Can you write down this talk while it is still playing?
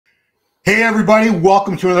Hey everybody,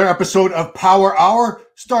 welcome to another episode of Power Hour,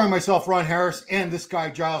 starring myself, Ron Harris, and this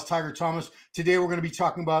guy, Giles Tiger Thomas. Today we're going to be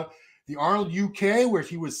talking about the Arnold UK, where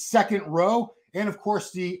he was second row, and of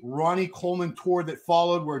course the Ronnie Coleman tour that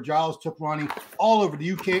followed, where Giles took Ronnie all over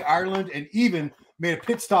the UK, Ireland, and even made a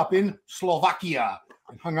pit stop in Slovakia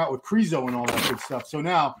and hung out with Krizo and all that good stuff. So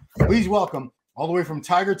now, please welcome, all the way from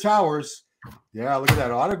Tiger Towers, yeah, look at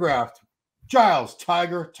that, autographed, Giles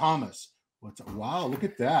Tiger Thomas. Wow, look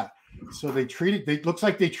at that. So looks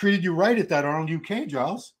like they treated you right at that Arnold UK,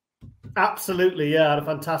 Giles. Absolutely, yeah. I had a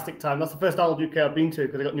fantastic time. That's the first Arnold UK I've been to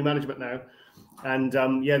because they got new management now. And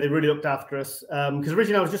yeah, they really looked after us. Because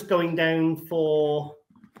originally I was just going down for,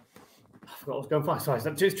 I forgot what I was going for. Sorry,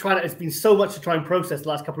 I'm just trying to, it's been so much to try and process the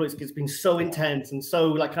last couple of weeks. It's been so intense and so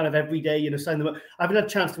like kind of every day, you know, saying them. I haven't had a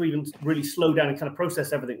chance to even really slow down and kind of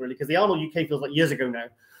process everything really, because the Arnold UK feels like years ago now.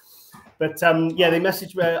 But yeah, they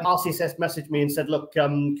messaged RCSS messaged me and said, "Look,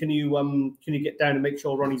 can you get down and make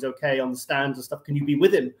sure Ronnie's okay on the stands and stuff? Can you be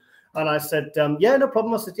with him?" And I said, "Yeah, no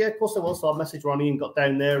problem." I said, "Yeah, of course I will." So I messaged Ronnie and got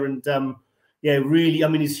down there, and yeah, really, I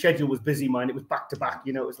mean, his schedule was busy. Mine, it was back to back.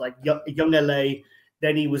 You know, it was like Young LA.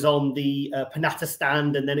 Then he was on the Panata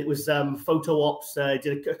stand, and then it was photo ops.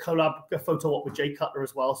 Did a photo op with Jay Cutler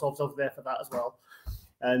as well. So I was over there for that as well.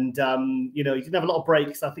 And you know, he didn't have a lot of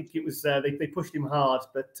breaks. I think it was they pushed him hard,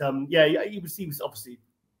 but yeah, he was obviously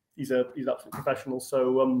he's an absolute professional.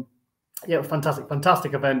 So yeah, it was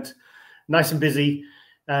fantastic event, nice and busy,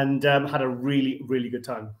 and had a really good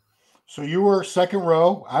time. So you were second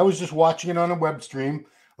row. I was just watching it on a web stream,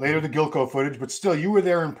 later the Gilco footage, but still you were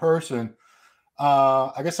there in person.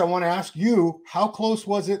 I guess I want to ask you, how close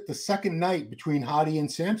was it the second night between Hadi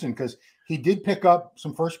and Samson? Because he did pick up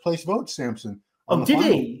some first place votes, Samson. Oh, did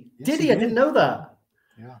he? Yes, did he? I didn't know that.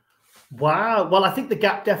 Yeah. Wow. Well, I think the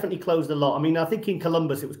gap definitely closed a lot. I mean, I think in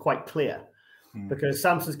Columbus it was quite clear because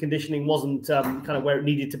Samson's conditioning wasn't kind of where it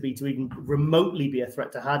needed to be to even remotely be a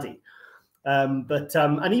threat to Hadi.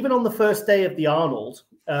 And even on the first day of the Arnold,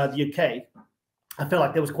 the UK, I feel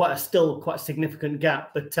like there was still quite a significant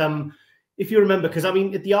gap. But if you remember, because I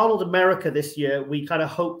mean, at the Arnold America this year, we kind of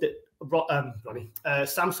hoped that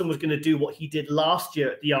Samson was going to do what he did last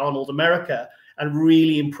year at the Arnold America and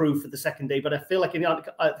really improve for the second day. But I feel like in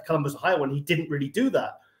the Columbus, Ohio one, he didn't really do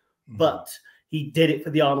that. But he did it for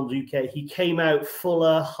the Arnold UK. He came out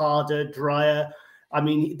fuller, harder, drier. I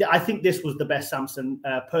mean, I think this was the best Samson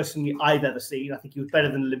personally I've ever seen. I think he was better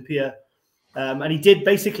than Olympia. And he did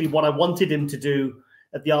basically what I wanted him to do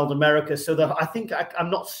at the Arnold America. So that I think I'm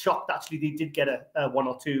not shocked, actually, they did get a one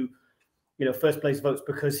or two, you know, first place votes,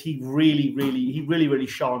 because he really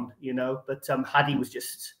shone, you know. But Hadi was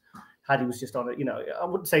just on it, you know. I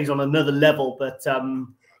wouldn't say he's on another level, but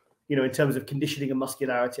you know, in terms of conditioning and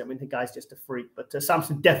muscularity, I mean, the guy's just a freak. But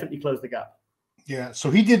Samson definitely closed the gap. Yeah,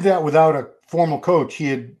 so he did that without a formal coach. He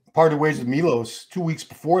had parted ways with Milos 2 weeks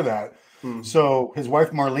before that. So his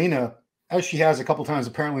wife Marlena, as she has a couple times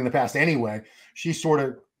apparently in the past anyway, she sort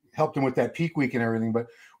of helped him with that peak week and everything. But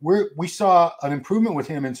we saw an improvement with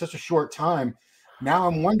him in such a short time. Now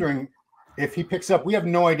I'm wondering if he picks up. We have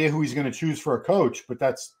no idea who he's going to choose for a coach, but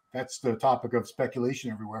that's the topic of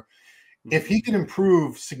speculation everywhere. If he can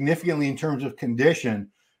improve significantly in terms of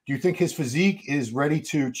condition, do you think his physique is ready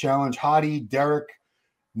to challenge Hadi, Derek,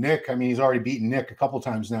 Nick? I mean, he's already beaten Nick a couple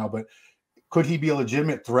times now, but could he be a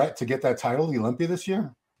legitimate threat to get that title, the Olympia, this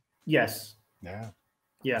year? Yes. Yeah.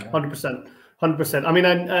 100%. 100%. I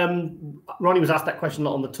mean, Ronnie was asked that question a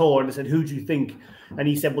lot on the tour, and they said, "Who do you think?" And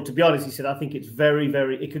he said, "Well, to be honest," he said, "I think it's very,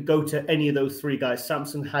 it could go to any of those three guys,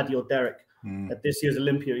 Samson, Hadi, or Derek, at this year's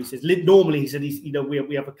Olympia." He says, normally, he said, you know,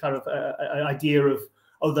 we have a kind of an idea of,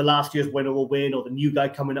 oh, the last year's winner will win, or the new guy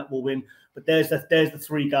coming up will win. But there's the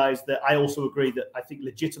three guys that I also agree that I think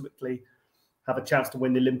legitimately have a chance to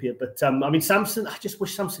win the Olympia. But I mean, Samson, I just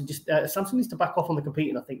wish Samson needs to back off on the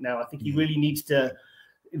competing. I think now, I think he really needs to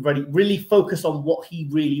really focus on what he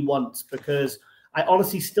really wants, because I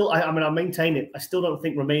honestly I mean, I maintain it. I still don't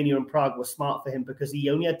think Romania and Prague were smart for him, because he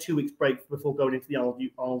only had 2 weeks break before going into the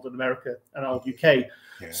Arnold in America and Arnold UK.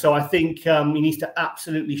 Yeah. So I think he needs to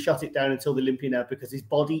absolutely shut it down until the Olympia now, because his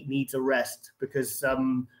body needs a rest, because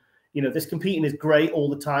you know, this competing is great all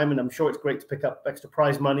the time, and I'm sure it's great to pick up extra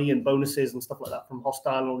prize money and bonuses and stuff like that from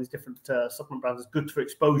Hostile and all these different supplement brands. It's good for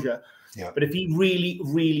exposure. Yeah. But if he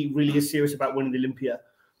really is serious about winning the Olympia,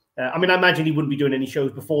 I mean, I imagine he wouldn't be doing any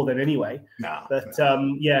shows before then anyway. No. But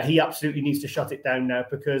yeah, he absolutely needs to shut it down now,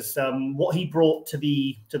 because what he brought to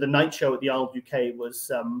the night show at the Arnold UK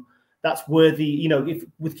was that's worthy. You know, if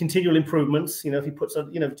with continual improvements, you know, if he puts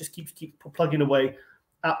you know, just keeps plugging away.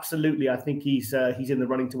 Absolutely, I think he's in the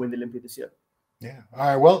running to win the Olympia this year. Yeah. All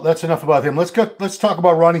right. Well, that's enough about him. Let's talk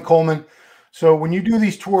about Ronnie Coleman. So when you do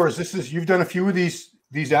these tours, you've done a few of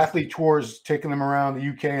these athlete tours, taking them around the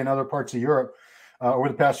UK and other parts of Europe over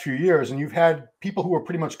the past few years, and you've had people who are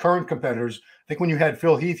pretty much current competitors. I think when you had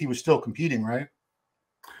Phil Heath, he was still competing, right?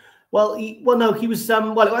 Well, no, he was. Yeah,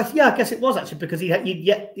 I guess it was actually because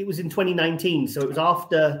it was in 2019, so it was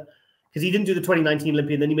after, because he didn't do the 2019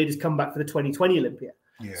 Olympia, and then he made his comeback for the 2020 Olympia.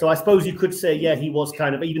 Yeah. So I suppose you could say, yeah, he was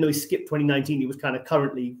kind of, even though he skipped 2019, he was kind of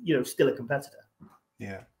currently, still a competitor.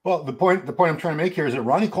 Yeah. Well, the point I'm trying to make here is that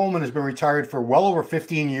Ronnie Coleman has been retired for well over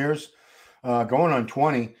 15 years, going on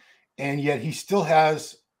 20, and yet he still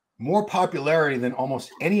has more popularity than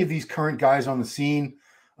almost any of these current guys on the scene.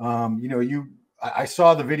 I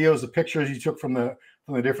saw the videos, the pictures you took from the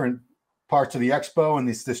different parts of the expo and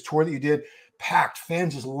this tour that you did. Packed,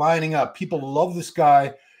 fans just lining up. People love this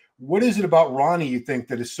guy. What is it about Ronnie, you think,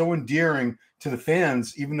 that is so endearing to the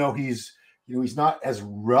fans, even though he's not as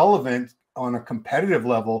relevant on a competitive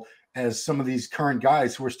level as some of these current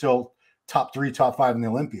guys who are still top 3, top 5 in the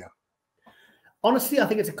Olympia? Honestly, I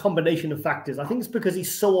think it's a combination of factors. I think it's because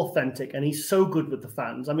he's so authentic and he's so good with the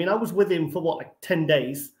fans. I mean, I was with him for 10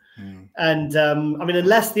 days. And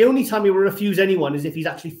unless the only time he will refuse anyone is if he's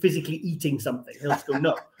actually physically eating something, he'll just go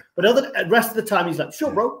no. But the rest of the time, he's like,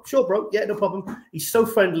 sure, bro, yeah, no problem. He's so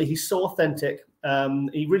friendly, he's so authentic.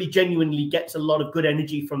 He really genuinely gets a lot of good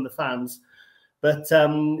energy from the fans. But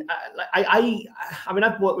I've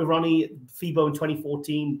worked with Ronnie at FIBO in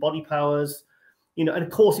 2014, Body Powers, and of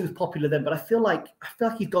course he was popular then. But I feel like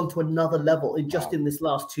he's gone to another level in this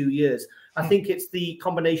last 2 years. I think it's the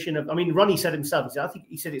combination of. I mean, Ronnie said himself.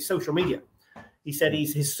 He said it's social media. He said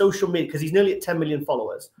his social media, because he's nearly at 10 million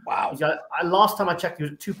followers. Wow. Last time I checked, he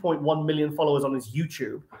was at 2.1 million followers on his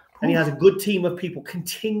YouTube. And he has a good team of people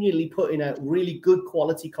continually putting out really good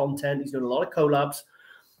quality content. He's doing a lot of collabs.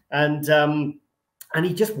 And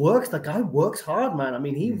he just works. The guy works hard, man. I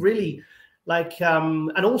mean, he really,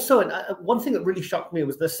 and also one thing that really shocked me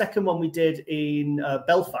was the second one we did in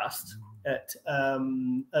Belfast at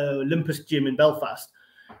Olympus Gym in Belfast.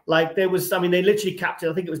 They literally captured,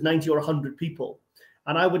 I think it was 90 or 100 people.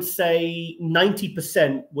 And I would say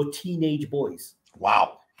 90% were teenage boys.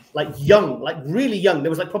 Wow. Young, really young. There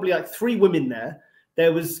was probably 3 women there.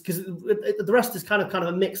 There was, because the rest is kind of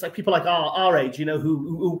a mix, people our age,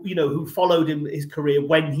 who followed his career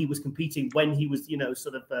when he was competing, when he was,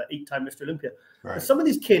 sort of 8-time Mr. Olympia. Right. Some of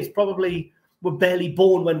these kids probably were barely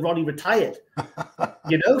born when Ronnie retired,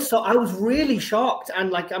 So I was really shocked.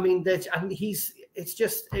 And that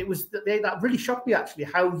really shocked me actually,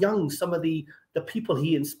 how young some of the people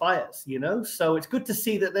he inspires, So it's good to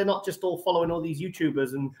see that they're not just all following all these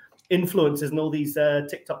YouTubers and influencers and all these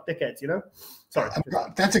TikTok dickheads, Sorry.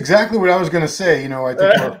 That's exactly what I was going to say. I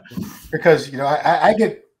think because I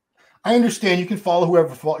understand you can follow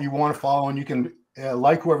whoever you want to follow, and you can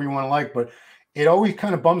like whoever you want to like, but it always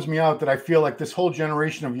kind of bums me out that I feel like this whole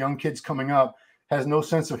generation of young kids coming up has no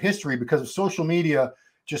sense of history, because of social media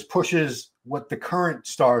just pushes what the current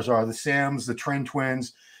stars are, the Sams, the Trend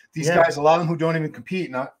Twins, these guys, a lot of them who don't even compete.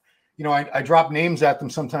 And I drop names at them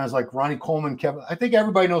sometimes, like Ronnie Coleman, Kevin. I think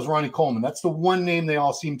everybody knows Ronnie Coleman. That's the one name they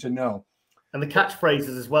all seem to know. And the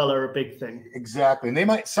catchphrases as well are a big thing. Exactly.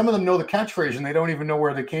 And some of them know the catchphrase and they don't even know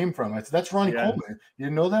where they came from. That's Ronnie Coleman. You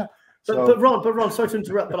didn't know that? But Ron, sorry to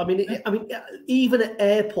interrupt, but I mean, even at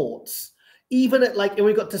airports, even at when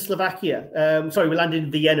we got to Slovakia, we landed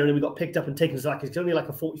in Vienna and then we got picked up and taken to Slovakia. It's only a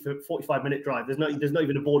 45-minute drive. There's not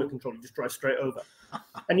even a border control. You just drive straight over.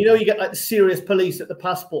 And you get the serious police at the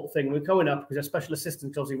passport thing. We're going up because they're special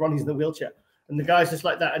assistants, obviously Ronnie's in the wheelchair. And the guy's just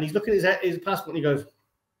like that. And he's looking at his passport and he goes,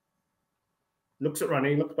 looks at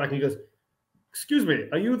Ronnie, looks back and he goes, excuse me,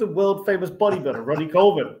 are you the world famous bodybuilder, Ronnie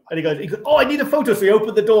Coleman? And he goes, oh, I need a photo. So he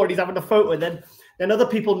opened the door and he's having a photo. And then other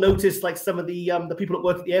people notice, some of the people that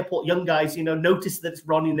work at the airport, young guys, notice that it's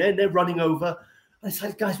Ronnie and they're running over. And it's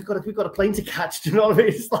like, guys, we've got a plane to catch. Do you know what I mean?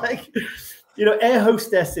 It's air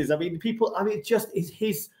hostesses.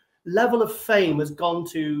 His level of fame has gone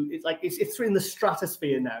to, it's in the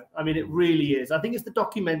stratosphere now. I mean, it really is. I think it's the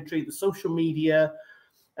documentary, the social media,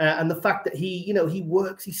 and the fact that he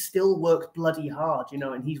still works bloody hard,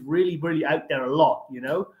 and he's really, really out there a lot,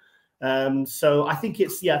 So I think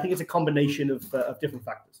it's a combination of different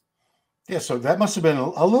factors. Yeah, so that must have been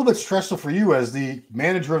a little bit stressful for you as the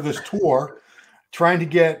manager of this tour, trying to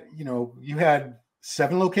get, you had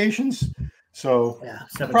 7 locations. So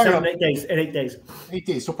 8 days. 8 days. 8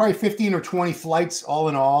 days. So probably 15 or 20 flights all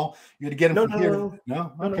in all. You had to get them from here.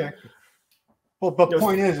 No? Okay. No. Well, but the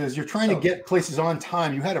point is you're trying to get places on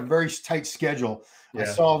time. You had a very tight schedule. Yeah. I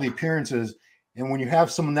saw the appearances. And when you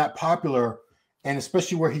have someone that popular and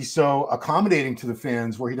especially where he's so accommodating to the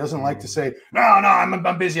fans, where he doesn't like to say, no,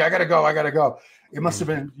 I'm busy. I got to go. It must have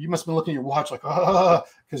been, you must have been looking at your watch like,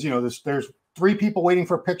 because, there's 3 people waiting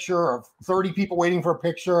for a picture or 30 people waiting for a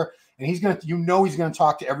picture. And he's going to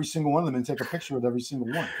talk to every single one of them and take a picture with every single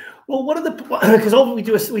one. Well, because often we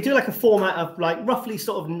do like a format of like roughly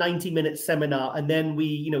sort of 90-minute seminar. And then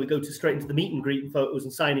we go straight into the meet and greet and photos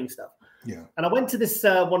and signing stuff. Yeah. And I went to this,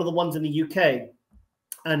 one of the ones in the UK.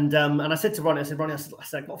 And I said to Ronnie, Ronnie, I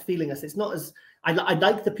said, I got a feeling. I said, it's not as, I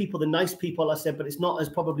like the people, the nice people, I said, but it's not as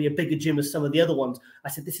probably a bigger gym as some of the other ones. I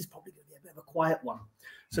said, this is probably going to be a bit of a quiet one.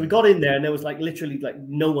 So we got in there and there was like literally like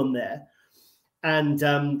no one there. And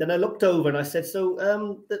then I looked over and I said, so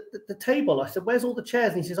the table, I said, where's all the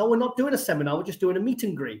chairs? And he says, oh, we're not doing a seminar. We're just doing a meet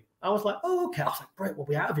and greet. I was like, oh, okay. I was like, great. We'll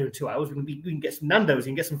be out of here in 2 hours. We can get some Nando's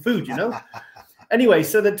and get some food, Anyway,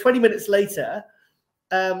 so then 20 minutes later,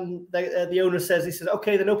 the owner says, he says,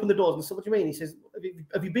 okay, then open the doors. And I said, what do you mean? He says,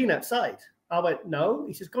 have you been outside? I went, no.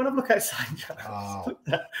 He says, go and have a look outside. Wow.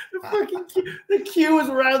 The queue was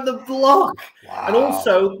around the block. Wow. And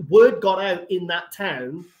also, word got out in that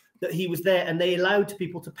town that he was there, and they allowed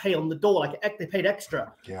people to pay on the door, like they paid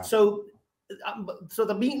extra. Yeah. So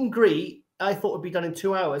the meet and greet, I thought would be done in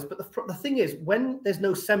 2 hours. But the thing is, when there's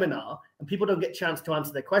no seminar and people don't get a chance to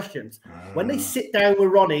answer their questions, when they sit down with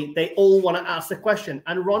Ronnie, they all want to ask the question.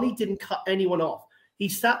 And Ronnie didn't cut anyone off. He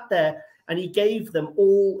sat there and he gave them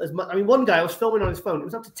all as much. I mean, one guy I was filming on his phone. It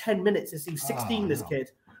was up to 10 minutes. He was 16, this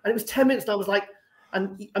kid. And it was 10 minutes. And I was like,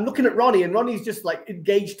 and I'm looking at Ronnie, and Ronnie's just like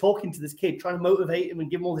engaged talking to this kid, trying to motivate him and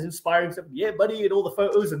give him all this inspiring stuff. Yeah, buddy, and all the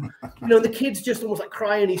photos. And, the kid's just almost like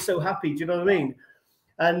crying. He's so happy. Do you know what I mean?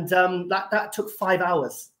 And that took 5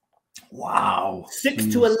 hours. Wow. 6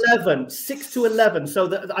 to 11. So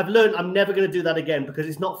that I've learned I'm never going to do that again, because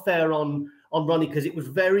it's not fair on Ronnie, because it was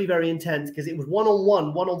very, very intense, because it was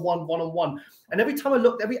one-on-one. And every time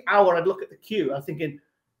every hour I'd look at the queue, I'm thinking,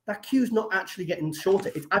 that queue's not actually getting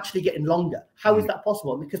shorter. It's actually getting longer. How is that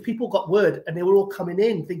possible? Because people got word and they were all coming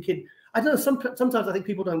in thinking, I don't know, sometimes I think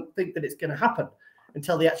people don't think that it's going to happen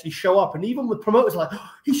until they actually show up. And even with promoters, like, oh,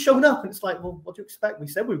 he's shown up. And it's like, well, what do you expect? We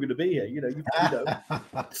said we were going to be here,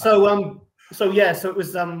 So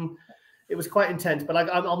it was quite intense, but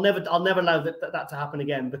I'll never allow that to happen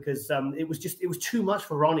again, because it was too much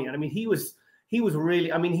for Ronnie. And I mean, he was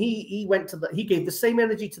really, I mean, he gave the same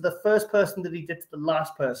energy to the first person that he did to the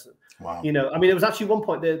last person. Wow. I mean, it was actually one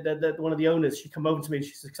point, one of the owners, she come over to me and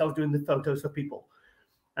she said, because I was doing the photos for people.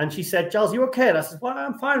 And she said, Giles, you okay? And I said, well,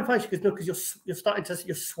 I'm fine. She goes, no, because you're starting to,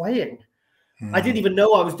 you're swaying. I didn't even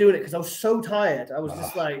know I was doing it because I was so tired. I was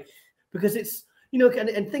just like, because it's, and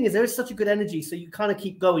the thing is, there is such a good energy. So you kind of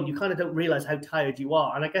keep going. You kind of don't realize how tired you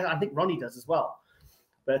are. And I think Ronnie does as well.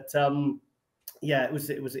 But yeah, it was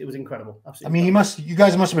incredible. Absolutely. I mean, you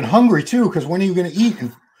guys must have been hungry too, because when are you going to eat?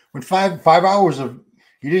 And when 5 hours of,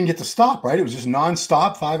 you didn't get to stop, right? It was just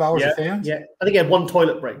nonstop, 5 hours of fans. Yeah, I think he had one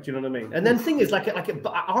toilet break. Do you know what I mean? And then the thing is, like at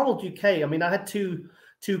Arnold UK, I mean, I had two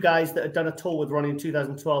guys that had done a tour with Ronnie in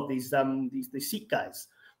 2012. These Sikh guys,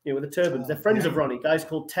 with the turbans. They're friends of Ronnie. Guys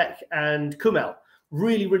called Tech and Kumel.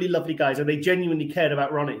 Really, really lovely guys, and they genuinely cared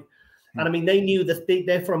about Ronnie. And I mean, they knew that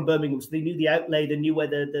they're from Birmingham, so they knew the outlay. They knew where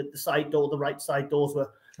the side door, the right side doors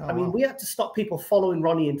were. I mean, we had to stop people following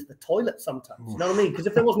Ronnie into the toilet sometimes. You know what I mean? Because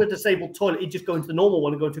if there wasn't a disabled toilet, he'd just go into the normal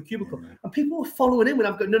one and go into a cubicle. And people were following him, and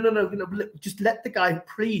I'm going, no, just let the guy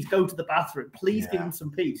please go to the bathroom. Please give him some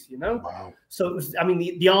peace. Wow. So it was. I mean,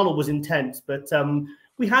 the Arnold was intense, but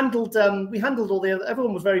we handled all the other.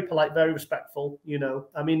 Everyone was very polite, very respectful.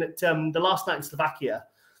 I mean, at the last night in Slovakia,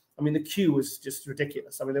 I mean, the queue was just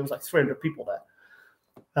ridiculous. I mean, there was like 300 people there.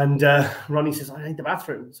 And Ronnie says, I need the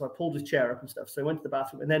bathroom. So I pulled his chair up and stuff. So I went to the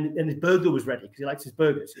bathroom, and then his burger was ready because he likes his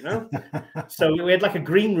burgers, So we had like a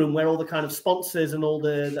green room where all the kind of sponsors and all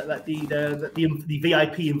the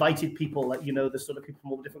VIP invited people, like, the sort of people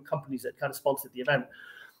from all the different companies that kind of sponsored the event.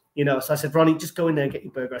 So I said, Ronnie, just go in there and get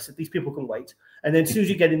your burger. I said, these people can wait. And then as soon as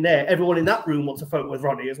you get in there, everyone in that room wants a photo with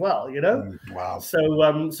Ronnie as well, Wow.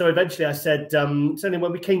 So eventually I said, so then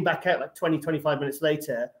when we came back out like 20, 25 minutes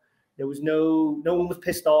later, there was no one was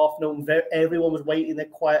pissed off. Everyone was waiting there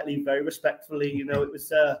quietly, very respectfully. It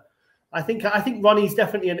was, I think Ronnie's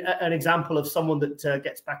definitely an example of someone that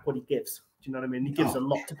gets back what he gives. Do you know what I mean? He gives a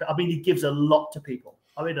lot to people.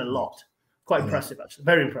 I mean, a lot. Quite impressive, actually.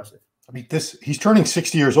 Very impressive. I mean, he's turning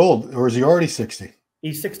 60 years old, or is he already 60?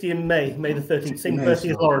 He's 60 in May the 13th. Same birthday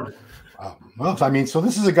as Lauren. Well, I mean, so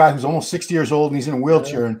this is a guy who's almost 60 years old and he's in a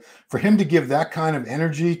wheelchair. And for him to give that kind of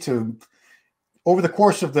energy over the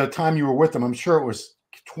course of the time you were with him, I'm sure it was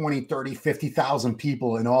 20, 30, 50,000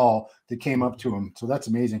 people in all that came up to him. So that's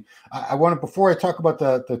amazing. I want to, before I talk about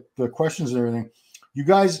the questions and everything, you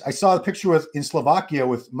guys, I saw a picture in Slovakia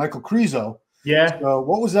with Michael Krizo. Yeah. So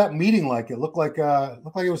what was that meeting like? It looked like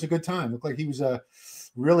it was a good time. It looked like he was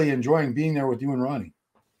really enjoying being there with you and Ronnie.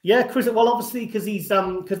 Yeah, Chris. Well, obviously, because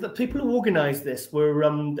because the people who organised this were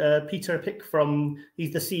Peter Pick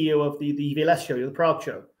he's the CEO of the VLS show, the Prague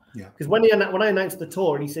show. Yeah. Because when I announced the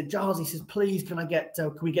tour, and he said, Giles, he says, please, can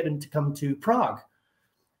we get him to come to Prague?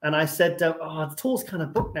 And I said, the tour's kind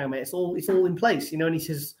of booked now, mate. It's all in place, you know. And he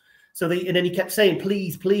says, and then he kept saying,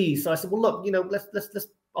 please, please. So I said, well, look, you know, let's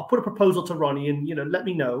I'll put a proposal to Ronnie, and you know, let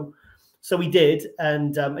me know. So we did,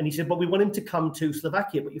 and he said, but we want him to come to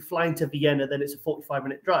Slovakia, but you fly into Vienna, then it's a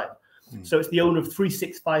 45-minute drive. So it's the owner of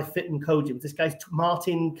 365 Fit and Co gyms. This guy's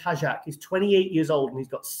Martin Kajak. He's 28 years old, and he's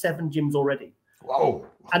got 7 gyms already. Whoa!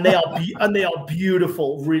 And they are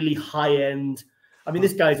beautiful, really high end. I mean,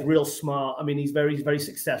 this guy's real smart. I mean, he's very, very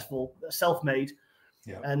successful, self-made.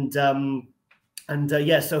 Yeah. And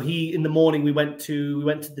yeah, so in the morning we went to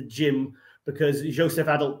the gym, because Joseph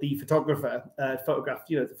Adult, the photographer, photographed,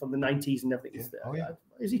 you know, from the 90s and everything. Yeah. Oh, yeah.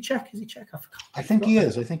 Is he Czech? I forgot. I think he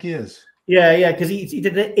is. Yeah, because he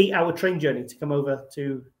did an 8-hour train journey to come over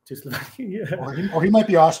to Slovakia. Yeah. Or he might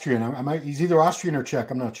be Austrian. He's either Austrian or Czech.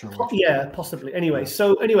 I'm not sure. Yeah, possibly. Anyway,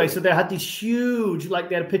 so they had these huge, like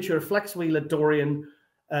they had a picture of Flex Wheeler, Dorian,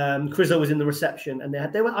 Krizo was in the reception, and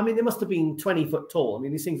they must have been 20 foot tall. I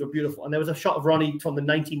mean, these things were beautiful. And there was a shot of Ronnie from the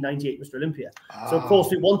 1998 Mr. Olympia. So of course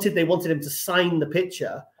they wanted him to sign the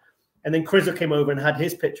picture. And then Krizo came over and had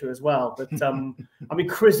his picture as well. But I mean,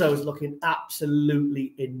 Krizo is looking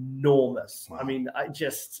absolutely enormous. Wow.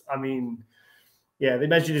 Yeah, they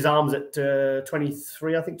measured his arms at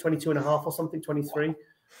 23, I think 22 and a half or something, 23.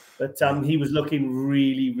 But he was looking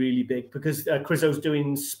really, really big, because Krizo's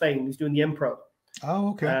doing Spain. He's doing the M-Pro. Oh,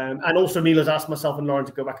 okay. And also Milo's asked myself and Lauren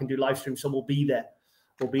to go back and do live stream, so we'll be there.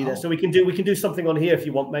 So we can do something on here if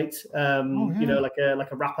you want, mate. You know, like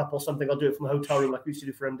a wrap up or something. I'll do it from a hotel room like we used to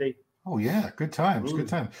do for MD. Oh yeah, good times, good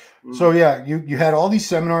time. So yeah, you had all these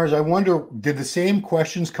seminars. I wonder, did the same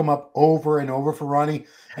questions come up over and over for Ronnie?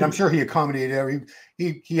 And I'm sure he accommodated.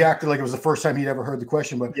 He acted like it was the first time he'd ever heard the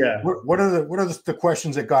question. But yeah, what are the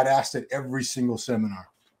questions that got asked at every single seminar?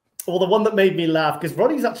 Well, the one that made me laugh, because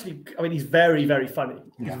Ronnie's actually, I mean, he's very, very funny.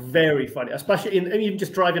 He's very funny, especially even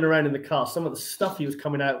just driving around in the car. Some of the stuff he was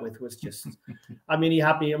coming out with was just, I mean,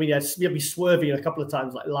 he'd be swerving a couple of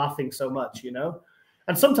times, like laughing so much, you know.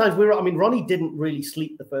 And sometimes Ronnie didn't really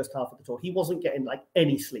sleep the first half of the tour. He wasn't getting like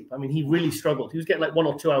any sleep. I mean, he really struggled. He was getting like 1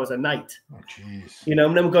 or 2 hours a night. Oh, jeez. You know,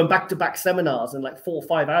 and then we're going back-to-back seminars and like 4 or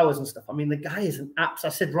 5 hours and stuff. I mean, the guy is an I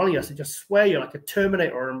said, Ronnie, I just swear you're like a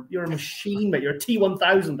Terminator. You're a machine, mate. You're a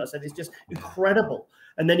T-1000. I said, it's just incredible.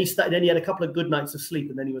 And then he had a couple of good nights of sleep,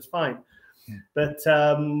 and then he was fine. Yeah. But,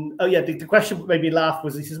 the question that made me laugh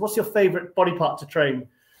was, he says, what's your favorite body part to train?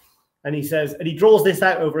 And he says, and he draws this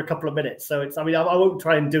out over a couple of minutes. So I won't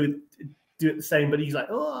try and do it the same, but he's like,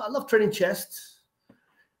 oh, I love training chest.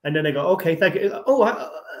 And then they go, okay, thank you. Oh, I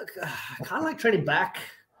kind of like training back.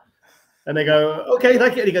 And they go, okay,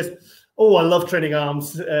 thank you. And he goes, oh, I love training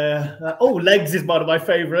arms. Legs is one of my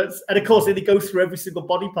favorites. And of course, then he goes through every single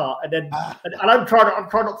body part. And then, and I'm trying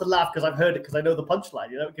not to laugh because I've heard it, because I know the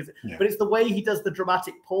punchline, you know, but it's the way he does the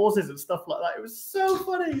dramatic pauses and stuff like that. It was so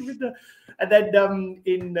funny. And then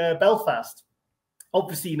in Belfast,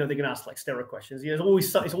 obviously, you know, they're going to ask like steroid questions. You know,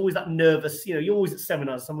 it's always that nervous, you know, you're always at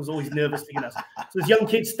seminars, someone's always nervous to ask. So this young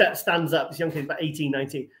kid stands up, this young kid about 18,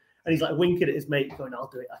 19, and he's like winking at his mate going, I'll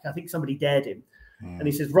do it. Like, I think somebody dared him. And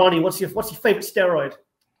he says, Ronnie, what's your favorite steroid?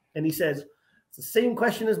 And he says, it's the same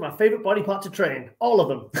question as my favorite body part to train. All of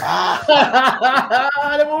them.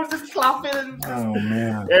 And everyone was just clapping. Oh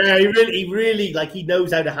man. Yeah, he really like, he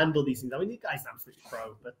knows how to handle these things. I mean, the guy's an absolute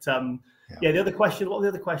pro. But the other question, what were the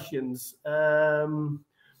other questions? Who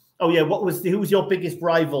was your biggest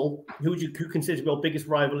rival? Who considers your biggest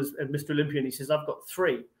rival as Mr. Olympia? And he says, I've got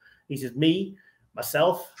 3. He says, me,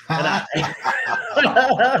 myself, and I.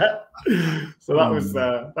 So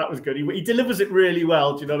that was good. He delivers it really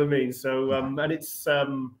well. Do you know what I mean? So and it's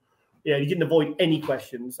he didn't avoid any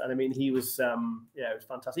questions, and I mean he was it was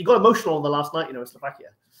fantastic. He got emotional on the last night, you know, in Slovakia.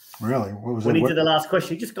 Really? What was when he did the last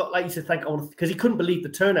question? He just got like, he said, "Thank God," because he couldn't believe the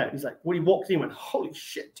turnout. He's like, when he walked in, he went, "Holy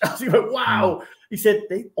shit!" He went, "Wow!" He said,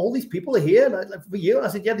 "All these people are here, and like for you." And I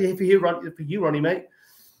said, "Yeah, they're here for you, Ronnie, mate."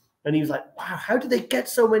 And he was like, wow, how did they get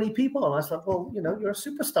so many people? And I was like, well, you know, you're a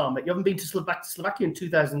superstar, mate. You haven't been to Slovakia in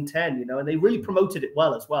 2010, you know, and they really promoted it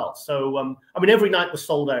well as well. So, I mean, every night was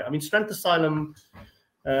sold out. I mean, Strength Asylum,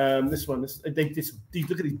 look at these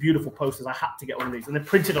beautiful posters. I had to get one of these. And they're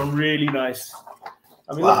printed on really nice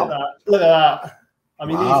I mean, look at that. Look at that. I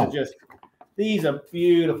mean, these are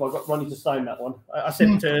beautiful. I got Ronnie to sign that one. I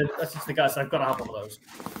said to the guys, I've got to have one of those.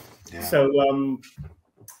 Yeah. So,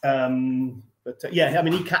 yeah, I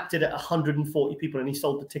mean, he capped it at 140 people, and he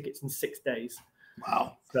sold the tickets in 6 days.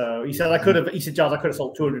 Wow. So he said, Giles, I could have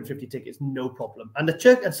sold 250 tickets, no problem. And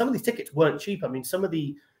some of these tickets weren't cheap. I mean,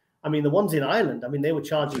 the ones in Ireland, I mean, they were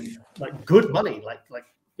charging like good money, like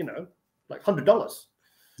 $100.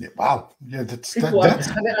 Yeah, wow. Yeah, that's and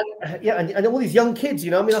all these young kids, I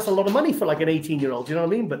mean, that's a lot of money for like an 18-year-old, you know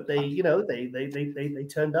what I mean? But they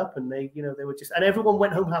turned up, and they were just, and everyone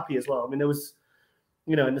went home happy as well. I mean, there was,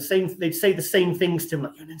 and they'd say the same things to him,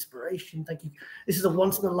 like, you're an inspiration, thank you. This is a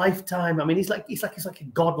once in a lifetime. I mean, he's like a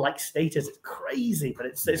godlike status. It's crazy, but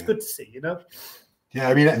it's good to see, Yeah,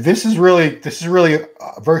 I mean, this is really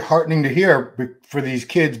very heartening to hear for these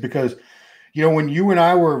kids, because, when you and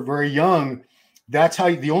I were very young, that's how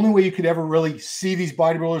the only way you could ever really see these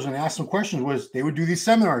bodybuilders and ask them questions was they would do these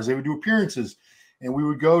seminars, they would do appearances, and we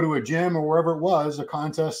would go to a gym or wherever it was, a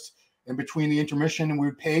contest in between the intermission, and we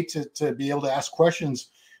would pay to be able to ask questions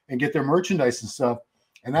and get their merchandise and stuff.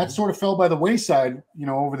 And that sort of fell by the wayside,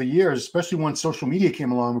 over the years, especially when social media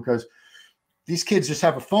came along, because these kids just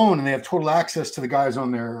have a phone and they have total access to the guys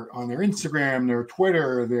on their Instagram, their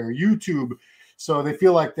Twitter, their YouTube. So they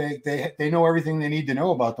feel like they know everything they need to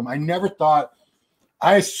know about them.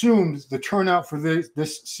 I assumed the turnout for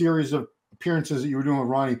this series of appearances that you were doing with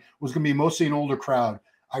Ronnie was going to be mostly an older crowd.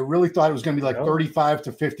 I really thought it was going to be like 35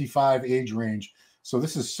 to 55 age range. So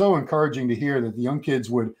this is so encouraging to hear that the young kids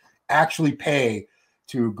would actually pay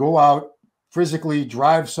to go out physically,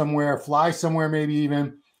 drive somewhere, fly somewhere, maybe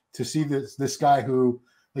even to see this guy who,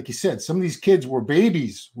 like you said, some of these kids were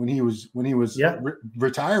babies when he was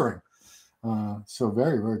retiring. So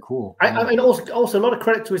very, very cool. I mean, also a lot of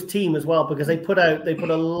credit to his team as well, because they put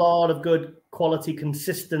a lot of good quality,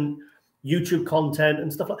 consistent YouTube content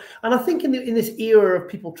and stuff like. And I think in this era of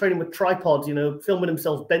people training with tripods, filming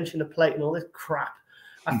themselves benching a plate and all this crap,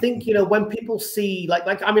 I think when people see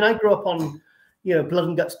I mean, I grew up on Blood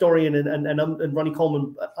and Guts Dorian and Ronnie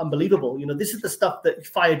Coleman, unbelievable. This is the stuff that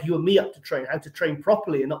fired you and me up to train, how to train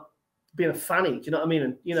properly and not being a fanny. Do you know what I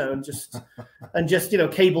mean? And just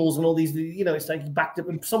cables and all these. It's like he backed up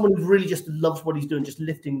and someone who really just loves what he's doing, just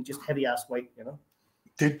lifting just heavy ass weight.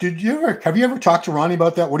 Have you ever talked to Ronnie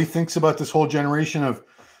about that? What he thinks about this whole generation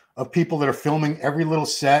of people that are filming every little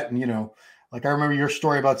set? And, like I remember your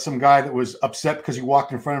story about some guy that was upset because you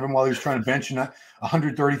walked in front of him while he was trying to bench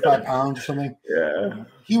 135 pounds or something. Yeah.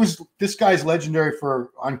 This guy's legendary for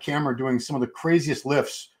on camera doing some of the craziest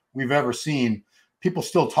lifts we've ever seen. People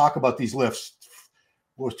still talk about these lifts.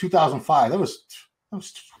 It was 2005. That was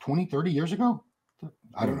 20, 30 years ago.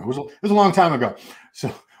 I don't know. It was a long time ago.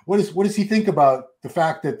 So what does he think about the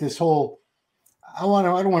fact that this whole, I don't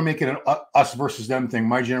want to make it an us versus them thing,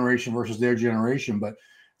 my generation versus their generation, but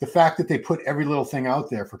the fact that they put every little thing out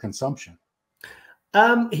there for consumption.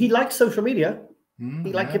 He likes social media.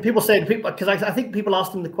 People say, because I think people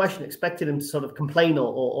asked him the question, expected him to sort of complain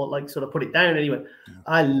or like sort of put it down. Anyway,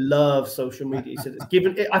 I love social media. He said it's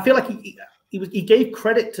given. I feel like he gave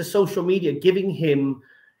credit to social media, giving him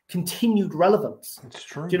continued relevance. That's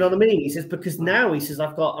true. Do you know what I mean? He says, because now he says,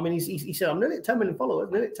 I've got, I mean, he said, I'm nearly at 10 million followers,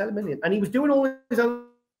 nearly at 10 million. And he was doing all his own,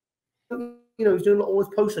 he was doing all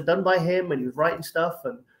his posts are done by him, and he was writing stuff.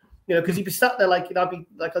 And, because he'd be sat there, I'd be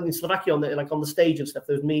like in Slovakia on the stage and stuff.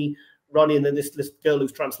 There was me, Ronnie, and then this girl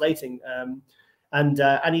who's translating.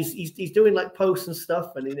 And he's doing like posts and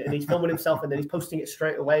stuff, and he's filming himself, and then he's posting it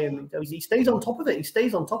straight away, and he stays on top of it. He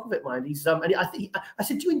stays on top of it, man. He's and I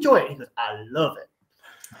said, do you enjoy it? He goes, I love it.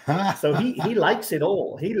 So he likes it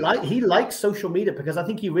all. He likes social media, because I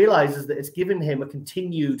think he realizes that it's given him a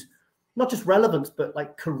continued, not just relevance, but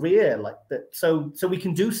like career, like that. So we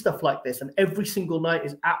can do stuff like this, and every single night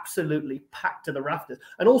is absolutely packed to the rafters.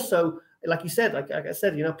 And also, like you said, like I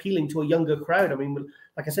said, appealing to a younger crowd. I mean,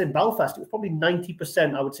 like I said, in Belfast, it was probably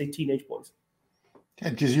 90%, I would say, teenage boys. Yeah,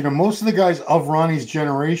 because most of the guys of Ronnie's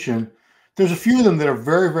generation, there's a few of them that are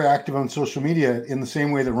very, very active on social media in the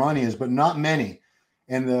same way that Ronnie is, but not many.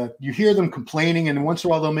 And you hear them complaining, and once in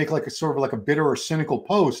a while they'll make like a sort of like a bitter or cynical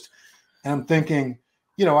post. And I'm thinking,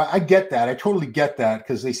 I get that. I totally get that,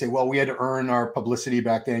 because they say, well, we had to earn our publicity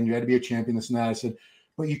back then. You had to be a champion, this and that. I said,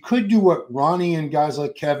 but you could do what Ronnie and guys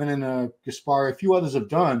like Kevin and Gaspar, a few others have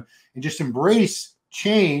done, and just embrace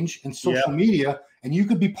change in social media. And you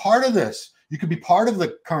could be part of this. You could be part of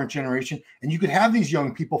the current generation, and you could have these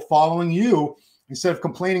young people following you instead of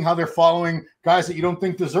complaining how they're following guys that you don't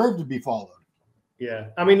think deserve to be followed. Yeah,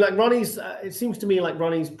 I mean, like Ronnie's. It seems to me like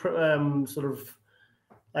Ronnie's sort of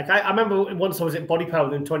Like I remember once I was at Body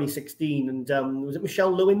Power in 2016, and was it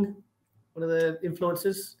Michelle Lewin, one of the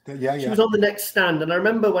influencers? Yeah. She was on the next stand, and I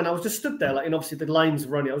remember when I was just stood there, like, and obviously the lines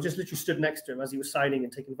were running. I was just literally stood next to him as he was signing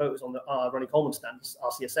and taking photos on the Ronnie Coleman stand,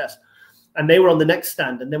 RCSS, and they were on the next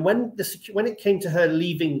stand. And then when it came to her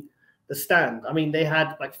leaving the stand, I mean, they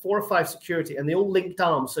had like 4 or 5 security, and they all linked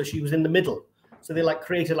arms, so she was in the middle. So they like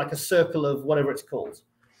created like a circle of whatever it's called.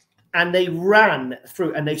 And they ran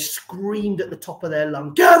through and they screamed at the top of their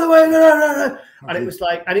lungs, "Get out of the way!" And it was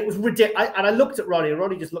like, and it was ridiculous. And I looked at Ronnie, and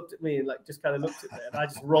Ronnie just looked at me and like just kind of looked at me, and I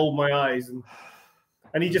just rolled my eyes,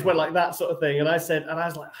 and he just went like that sort of thing. And I said, and I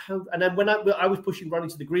was like, how? And then when I was pushing Ronnie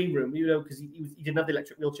to the green room, you know, because he didn't have the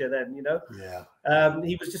electric wheelchair then, you know. Yeah.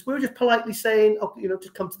 We were just politely saying, "Oh, you know,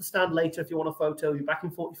 just come to the stand later if you want a photo. You're back in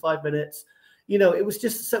 45 minutes." You know, it was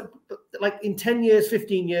just so, like in 10 years,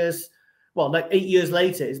 15 years. Well, like 8 years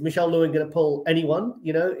later, is Michelle Lewin going to pull anyone,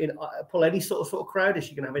 you know, pull any sort of crowd? Is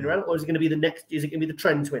she going to have it around, or is it going to be the next? Is it going to be the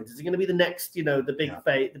Trend Twins? Is it going to be the next, you know, the big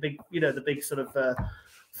fate, the big sort of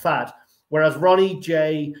fad? Whereas Ronnie,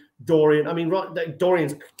 Jay, Dorian, I mean,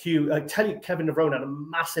 Dorian's queue. I tell you, Kevin Navarone had a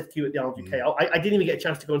massive queue at the RWK. I didn't even get a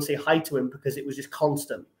chance to go and say hi to him because it was just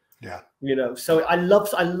constant. Yeah, you know. So I love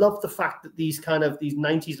the fact that these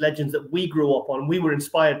 90s legends that we grew up on, we were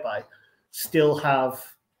inspired by, still have.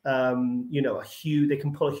 You know, they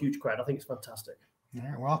can pull a huge crowd. I think it's fantastic. All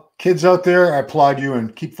right, well, kids out there, I applaud you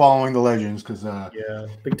and keep following the legends because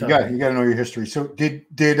big time. You got to know your history. So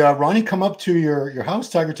did Ronnie come up to your house,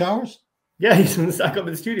 Tiger Towers? Yeah, he's I got him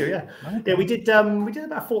in the studio. Yeah, okay. Yeah, we did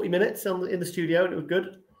about 40 minutes in the studio, and it was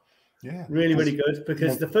good. Yeah, really good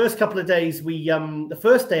because the first couple of days the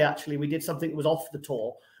first day actually we did something that was off the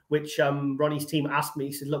tour, which Ronnie's team asked me.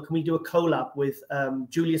 He said, "Look, can we do a collab with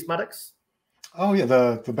Julius Maddox?" Oh yeah,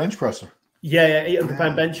 the bench presser. Yeah, the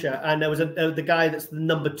pound bencher, and there was the guy that's the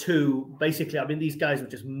number 2. Basically, I mean, these guys were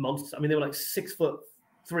just monsters. I mean, they were like 6'3",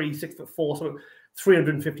 6'4", so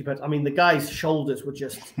 350 pounds. I mean, the guy's shoulders were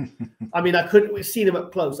just. I mean, we've seen him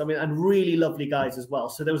up close. I mean, and really lovely guys as well.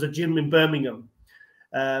 So there was a gym in Birmingham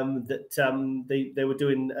that they were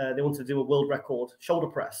doing. They wanted to do a world record shoulder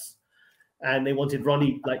press. And they wanted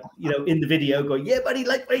Ronnie, like, you know, in the video going, "Yeah, buddy,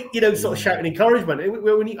 like, wait," you know, sort of shouting encouragement.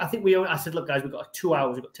 I said, "Look, guys, we've got like 2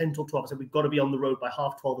 hours. We've got 10 till 12. I said, we've got to be on the road by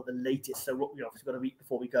 12:30 at the latest. So, you know, we've got to eat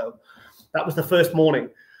before we go." That was the first morning.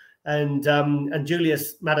 And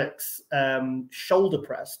Julius Maddox shoulder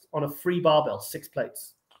pressed on a free barbell, 6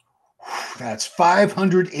 plates. That's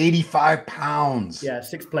 585 pounds. Yeah,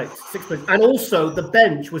 6 plates. And also the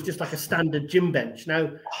bench was just like a standard gym bench. Now,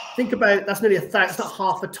 think about that's nearly it's not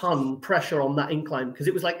half a ton pressure on that incline because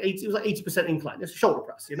it was like 80% incline. It's a shoulder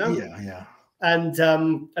press, you know? Yeah. And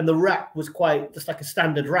the rack was quite just like a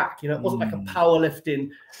standard rack, you know, it wasn't like a powerlifting.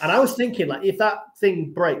 And I was thinking, like, if that thing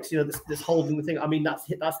breaks, you know, this holding the thing, I mean, that's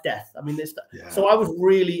death. I mean, so I was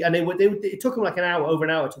really, and it took them like over an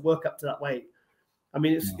hour to work up to that weight. I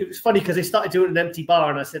mean, it was funny because they started doing an empty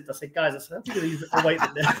bar, and I said, guys, I think you're going to use a bit more weight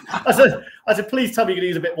than this. I said, please tell me you're going to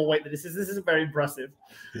use a bit more weight than this. This isn't very impressive.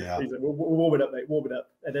 Yeah. He said, we'll warm it up, mate, warm it up.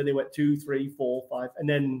 And then they went 2, 3, 4, 5, and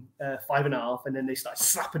then 5.5, and then they started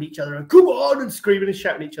slapping each other and come on and screaming and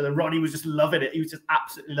shouting at each other. And Ronnie was just loving it. He was just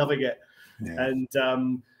absolutely loving it. Yeah. And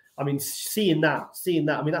I mean, seeing that,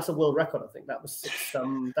 I mean, that's a world record. I think that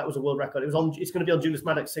was a world record. It's going to be on Julius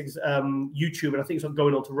Maddox's YouTube, and I think it's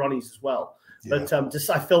going on to Ronnie's as well. Yeah. But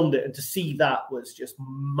I filmed it, and to see that was just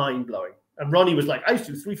mind blowing. And Ronnie was like, "I used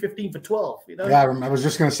to do 315 for 12." You know? Yeah, I was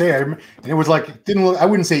just gonna say, and it was like it didn't look. I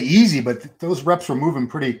wouldn't say easy, but those reps were moving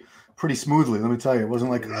pretty smoothly. Let me tell you, it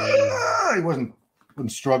wasn't like he wasn't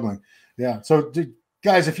struggling. Yeah. So,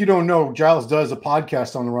 guys, if you don't know, Giles does a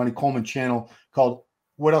podcast on the Ronnie Coleman channel called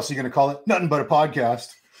 "What Else Are You Gonna Call It? Nothing But a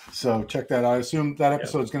Podcast." So check that out. I assume that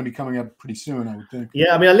episode is going to be coming up pretty soon, I would think.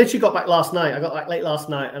 Yeah, I mean, I literally got back last night. I got back late last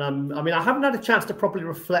night, and I haven't had a chance to properly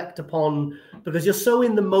reflect upon, because you're so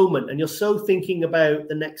in the moment and you're so thinking about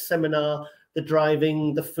the next seminar, the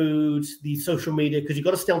driving, the food, the social media, because you've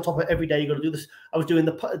got to stay on top of it every day. You've got to do this. I was doing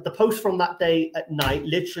the post from that day at night,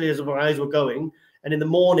 literally as my eyes were going, and in the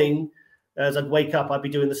morning, as I'd wake up, I'd be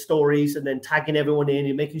doing the stories and then tagging everyone in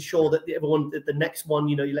and making sure that the next one,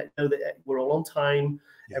 you know, you let them know that we're all on time.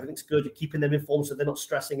 Everything's good. You're keeping them informed so they're not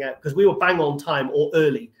stressing out, because we were bang on time or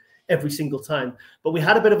early every single time. But we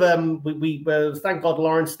had a bit of thank God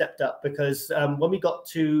Lauren stepped up, because when we got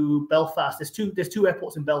to Belfast, there's two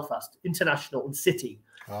airports in Belfast, International and City.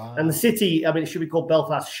 And the City, I mean, it should be called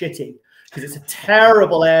Belfast Shitty, because it's a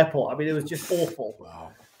terrible airport. I mean, it was just awful.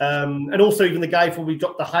 Wow. And also, even the guy before we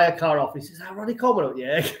dropped the hire car off, he says, Ronnie Coleman,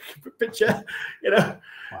 yeah, picture, you know.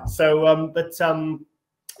 Wow. So,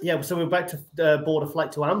 yeah, so we were about to board a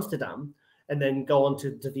flight to Amsterdam, and then go on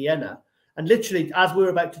to Vienna. And literally, as we were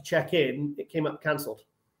about to check in, it came up cancelled.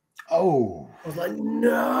 Oh. I was like,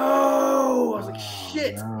 no. I was like,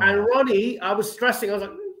 shit. No. And Ronnie, I was stressing. I was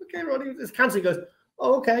like, okay, Ronnie, it's cancelled. He goes,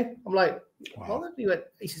 oh, okay. I'm like, well,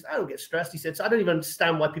 he says, I don't get stressed. He said, so I don't even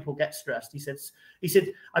understand why people get stressed. He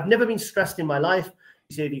said, I've never been stressed in my life.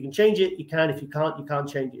 He said, if you can change it, you can. If you can't, you can't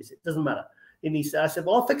change it. He said, it doesn't matter. And he said, I said,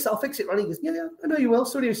 well, I'll fix it, Ronnie. He goes, yeah, I know you will.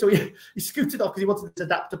 So he scooted off because he wanted this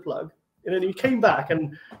adapter plug. And then he came back,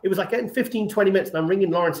 and it was like getting 15, 20 minutes. And I'm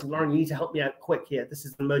ringing Lawrence, and Lauren, you need to help me out quick here. This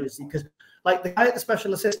is an emergency. Because like the guy at the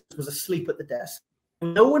special assistant was asleep at the desk.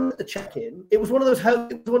 No one at the check-in. It was one of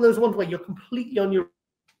those ones where you're completely on your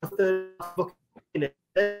third book in it,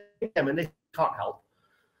 and they can't help.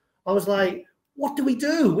 I was like, what do we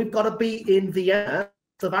do? We've got to be in Vienna,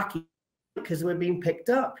 Slovakia, because we're being picked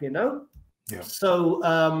up, you know? Yeah. So,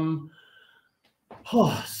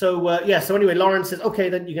 so anyway, Lauren says, okay,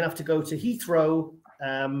 then you're going to have to go to Heathrow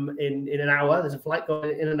in an hour. There's a flight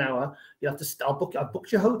going in an hour. You have to, I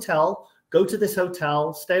booked your hotel, go to this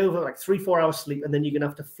hotel, stay over like 3-4 hours sleep, and then you're going to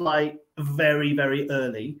have to fly very, very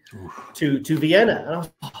early to Vienna. And I was,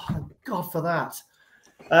 oh, God, for that.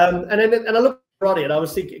 And I looked at Roddy, and I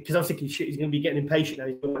was thinking, shit, he's going to be getting impatient now.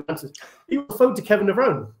 He's going to answer. He was phoned to Kevin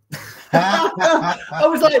Nevrone. I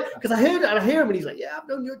was like, because I hear him, and he's like, yeah, I've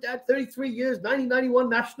known your dad 33 years, 91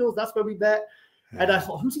 nationals. That's where we met. Yeah. And I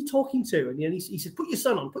thought, who's he talking to? And he said, put your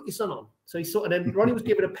son on. So he saw, and then Ronnie was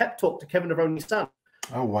giving a pep talk to Kevin Nevrone's son.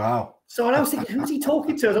 Oh, wow. So and I was thinking, who's he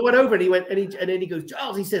talking to? As I went over, and he went, and then he goes,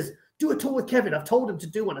 Giles, he says, do a tour with Kevin. I've told him to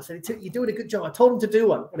do one. I said, you're doing a good job. I told him to do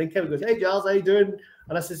one. And then Kevin goes, hey, Giles, how you doing?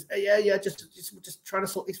 And I says, hey, yeah, just trying to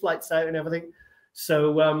sort these flights out and everything.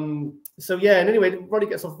 So yeah, and anyway, Ronnie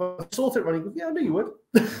gets off, sort it. Ronnie goes, yeah, I knew you would.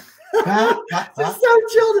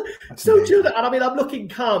 so chilled. And I mean, I'm looking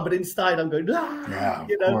calm, but inside I'm going, yeah,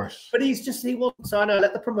 you know. Of course. But he wants. So I know,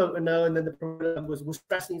 let the promoter know, and then the promoter was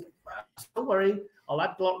stressing. He's like, don't worry, I'll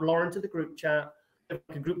add Lauren to the group chat.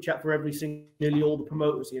 A group chat for nearly all the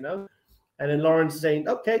promoters, you know. And then Lauren's saying,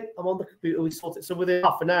 okay, I'm on the computer, we sorted. So within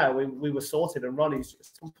half an hour, we were sorted, and Ronnie's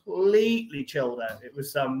just completely chilled out. It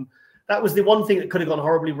was that was the one thing that could have gone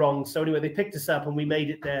horribly wrong. So anyway, they picked us up, and we made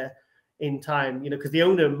it there in time, you know, because the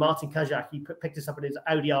owner, Martin Kajak, he picked us up in his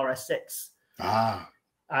Audi RS6. Ah.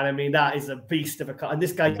 And I mean, that is a beast of a car. And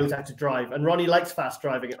this guy knows how to drive. And Ronnie likes fast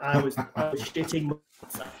driving. And I was shitting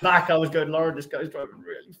back. I was going, Lauren, this guy's driving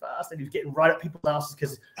really fast. And he was getting right up people's asses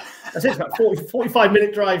because that's it. It's about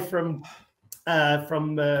 45-minute drive from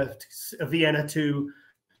Vienna to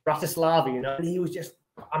Bratislava, you know. And he was just,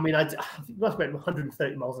 I mean, I think he must have been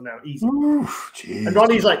 130 miles an hour easy. Oof, and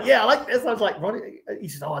Ronnie's like, yeah, I like this. I was like, Ronnie, he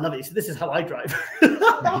says, oh, I love it. He said, this is how I drive.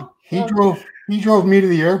 he drove me to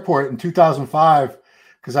the airport in 2005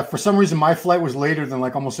 because for some reason my flight was later than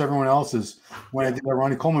like almost everyone else's when I did that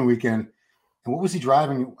Ronnie Coleman weekend. And what was he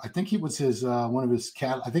driving? I think it was his one of his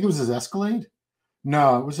cat. I think it was his Escalade.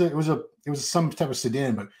 No, it was some type of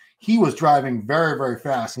sedan, but he was driving very, very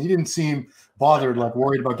fast, and he didn't seem bothered, like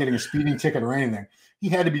worried about getting a speeding ticket or anything. He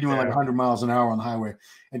had to be doing like 100 miles an hour on the highway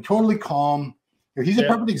and totally calm. He's a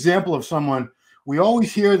perfect example of someone. We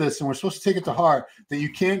always hear this, and we're supposed to take it to heart, that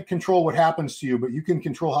you can't control what happens to you, but you can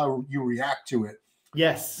control how you react to it.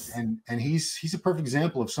 Yes. And he's a perfect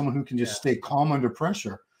example of someone who can just stay calm under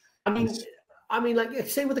pressure. I mean, like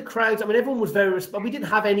same with the crowds. I mean, everyone was very respectful. We didn't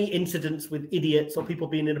have any incidents with idiots or people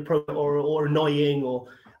being inappropriate or annoying. Or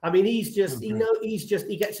I mean, he gets in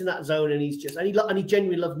that zone, and he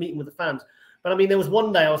genuinely loved meeting with the fans. But I mean, there was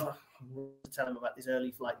one day I was like, I'm going to tell him about this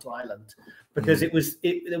early flight to Ireland because there was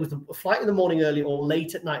a flight in the morning early or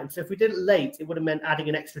late at night. And so if we did it late, it would have meant adding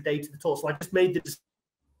an extra day to the tour. So I just made the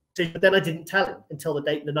decision, but then I didn't tell him until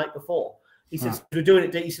the night before. He says, we're doing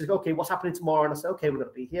it. He says, okay, what's happening tomorrow? And I said, okay, we're going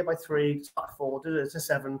to be here by 3, start at 4, do it to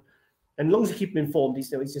 7. And as long as you keep him informed, he's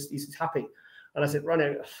just happy. And I said, Ronnie,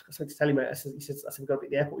 I've got something to tell you, mate. I said, we've got to be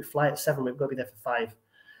at the airport. We fly at 7. We've got to be there for 5.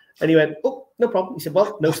 And he went, oh, no problem. He said,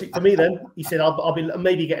 well, no sleep for me then. He said, I'll be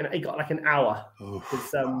maybe getting. He got like an hour.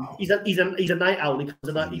 He's a night owl.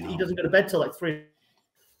 He doesn't go to bed till like 3.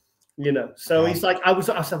 You know. So he's like, I'm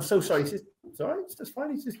so sorry. He says, it's all right. It's just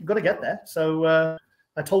fine. He says, you've got to get there. So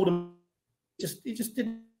I told him, he just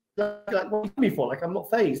didn't like what you me for. Like, I'm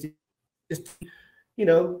not phased. Just, you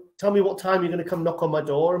know, tell me what time you're going to come knock on my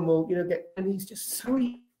door, and we'll, you know, get. And he's just so.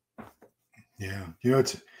 Yeah, you know,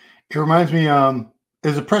 it reminds me.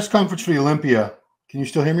 There's a press conference for the Olympia. Can you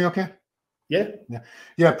still hear me? Okay.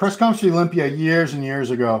 Yeah. Press conference for the Olympia years and years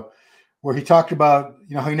ago, where he talked about,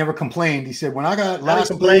 you know, how he never complained. He said, when I got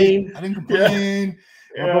last place, I didn't complain.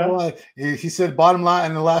 Yeah. Blah, blah, blah. He said, bottom line,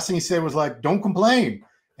 and the last thing he said was like, don't complain.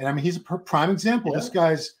 And I mean, he's a prime example. Yeah. This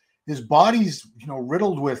guy's his body's, you know,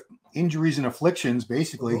 riddled with injuries and afflictions.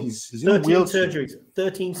 Basically, he's in 13 wheelchair. surgeries,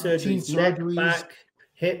 13 surgeries, neck, back,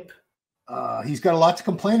 hip. He's got a lot to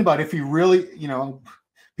complain about. If he really, you know,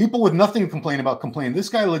 people with nothing to complain about complain. This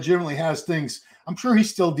guy legitimately has things. I'm sure he's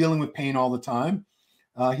still dealing with pain all the time.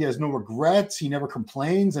 He has no regrets. He never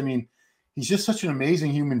complains. I mean, he's just such an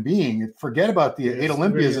amazing human being. Forget about the 8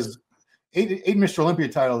 Olympias, really 8 Mr. Olympia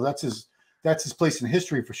titles. That's his place in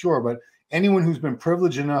history for sure. But anyone who's been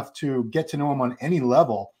privileged enough to get to know him on any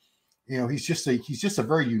level, you know, he's just a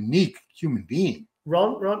very unique human being.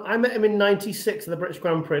 Ron, I met him in '96 at the British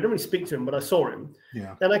Grand Prix. I don't really speak to him, but I saw him.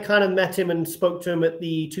 Yeah. Then I kind of met him and spoke to him at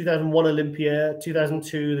the 2001 Olympia,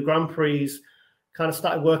 2002, the Grand Prix. Kind of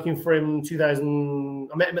started working for him 2000.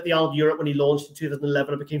 I met him at the Isle of Europe when he launched in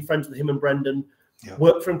 2011. I became friends with him and Brendan. Yeah.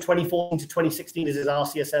 Worked from 2014 to 2016 as his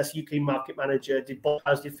RCSS UK market manager, did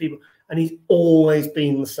Bobhouse, did FIBA, and he's always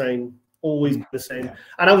been the same. Always been the same. Yeah.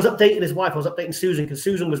 And I was updating his wife. I was updating Susan because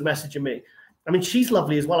Susan was messaging me. I mean, she's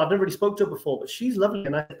lovely as well. I've never really spoke to her before, but she's lovely.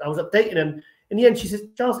 And I was updating him. In the end, she says,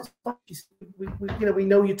 Giles, it's fine. She said, we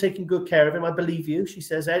know you're taking good care of him. I believe you. She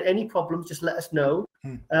says, any problems, just let us know.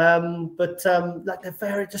 Like they're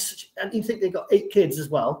very just such, and you think they've got 8 kids as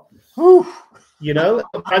well. You know,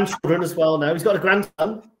 grandchildren as well now. He's got a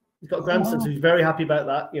grandson. He's got a grandson, so he's very happy about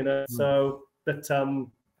that, you know. So, but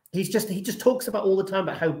he just talks about all the time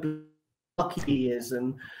about how lucky he is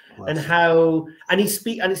and how, and he's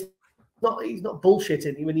not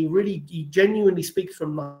bullshitting. I mean, he genuinely speaks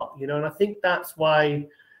from the heart, you know, and I think that's why,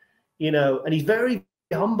 you know, and he's very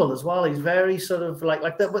humble as well. He's very sort of like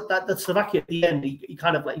that Slovakia at the end, he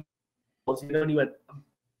kind of like, you know, and he went,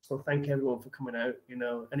 so thank everyone for coming out, you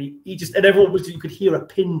know, and he just, and everyone was, you could hear a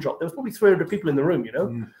pin drop. There was probably 300 people in the room, you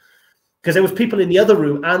know, because there was people in the other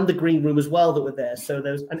room and the green room as well that were there. So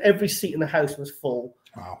there was, and every seat in the house was full.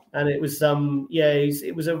 Wow. And it was,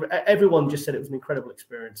 everyone just said it was an incredible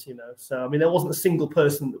experience, you know. So, I mean, there wasn't a single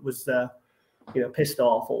person that was, you know, pissed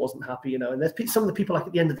off or wasn't happy, you know. And there's some of the people like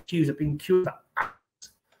at the end of the queues have been queued up.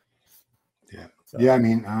 Yeah. So. Yeah. I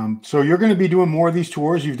mean, so you're going to be doing more of these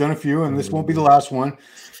tours. You've done a few, and this won't be the last one.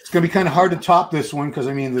 It's going to be kind of hard to top this one because,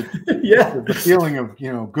 I mean, the feeling of,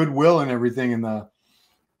 you know, goodwill and everything, and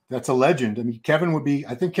that's a legend. I mean, Kevin would be,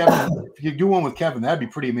 I think Kevin, if you do one with Kevin, that'd be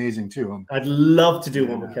pretty amazing too. I'd love to do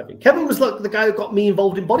one with Kevin. Kevin was like the guy who got me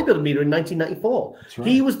involved in bodybuilding meter in 1994. Right.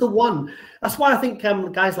 He was the one. That's why I think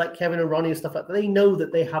guys like Kevin and Ronnie and stuff like that, they know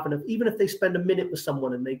that they have enough, even if they spend a minute with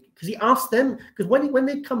someone and because he asked them, because when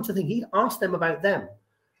they come to think, he asked them about them.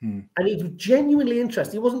 And he was genuinely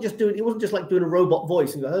interested. He wasn't just like doing a robot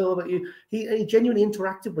voice and go, oh, about you. He genuinely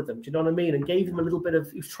interacted with them. Do you know what I mean? And gave him a little bit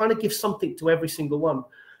of, he was trying to give something to every single one.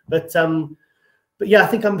 But yeah, I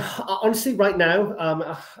think I'm honestly right now,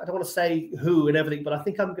 I don't want to say who and everything, but I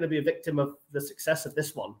think I'm going to be a victim of the success of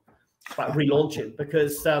this one by relaunching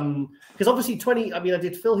because obviously I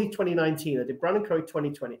did Phil Heath 2019, I did Brandon Curry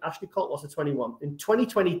 2020, Ashley Colt was 21. In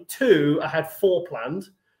 2022, I had 4 planned.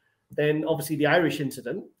 Then obviously the Irish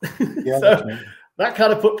incident. Yeah, so that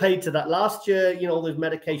kind of put paid to that. Last year, you know, all those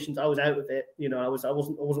medications, I was out of it. You know, I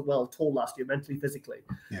wasn't well at all last year, mentally, physically.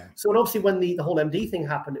 Yeah. So and obviously when the whole MD thing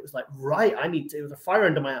happened, it was like, right, it was a fire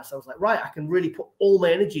under my ass. I was like, right, I can really put all my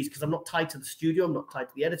energies because I'm not tied to the studio, I'm not tied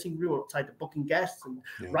to the editing room, I'm not tied to booking guests and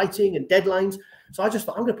writing and deadlines. So I just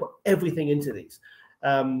thought I'm going to put everything into these.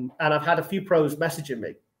 And I've had a few pros messaging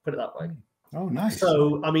me, put it that way. Oh, nice.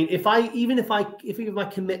 So, I mean, if I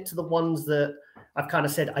commit to the ones that I've kind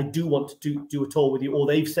of said I do want to do a tour with you, or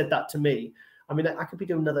they've said that to me, I mean, I could be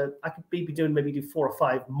doing maybe 4 or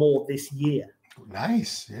 5 more this year.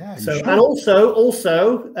 Nice, yeah. So, and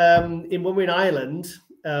also, when we're in Ireland,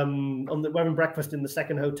 we're having breakfast in the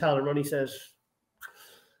second hotel, and Ronnie says, "Do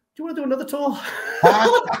you want to do another tour?"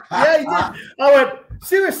 Yeah, he did. I went,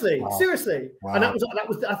 seriously. Wow. And that was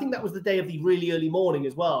I think that was the day of the really early morning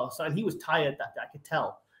as well. So, and he was tired that day, I could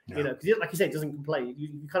tell, you know, because like you said, he doesn't complain.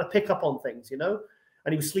 You kind of pick up on things, you know,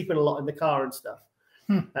 and he was sleeping a lot in the car and stuff.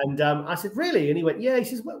 And I said, really? And he went, yeah. He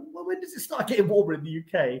says, well, when does it start getting warmer in the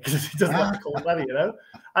UK? Because he doesn't like the cold weather, you know.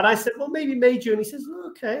 And I said, well, maybe May, June. He says,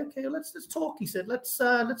 okay, let's talk. He said, let's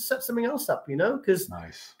set something else up, you know, because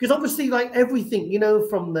obviously, like everything, you know,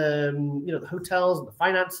 from the the hotels and the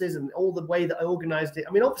finances and all the way that I organized it.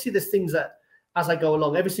 I mean, obviously, there's things that as I go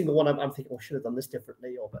along, every single one I'm thinking, oh, I should have done this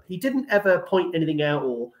differently, but he didn't ever point anything out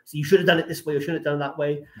or say you should have done it this way or should have done it that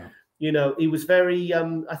way. No. You know, he was very,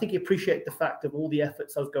 I think he appreciated the fact of all the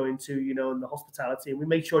efforts I was going to, you know, and the hospitality. And we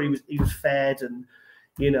made sure he was fed and,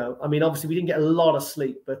 you know, I mean, obviously we didn't get a lot of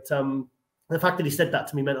sleep, but the fact that he said that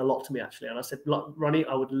to me meant a lot to me, actually. And I said, Ronnie,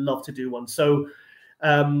 I would love to do one. So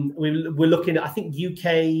We're looking at, I think,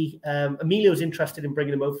 UK. Emilio's interested in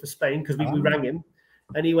bringing him over for Spain because we rang him.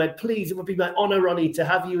 And he went, please, it would be my honor, Ronnie, to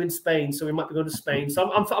have you in Spain. So we might be going to Spain.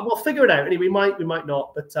 So we'll figure it out. And we might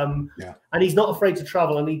not. But and he's not afraid to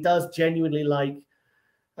travel, and he does genuinely like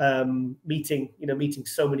meeting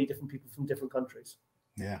so many different people from different countries.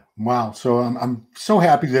 Yeah. Wow. So I'm so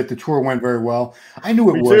happy that the tour went very well. I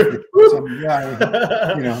knew it would.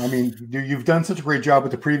 I mean, you've done such a great job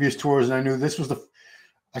with the previous tours, and I knew this was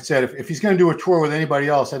I said, if he's going to do a tour with anybody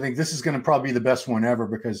else, I think this is going to probably be the best one ever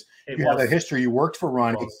because you have that history. You worked for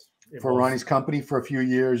Ronnie, Ronnie's company for a few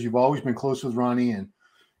years. You've always been close with Ronnie, and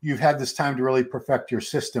you've had this time to really perfect your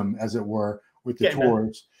system, as it were, with the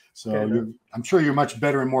tours. So I'm sure you're much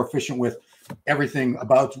better and more efficient with everything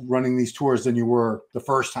about running these tours than you were the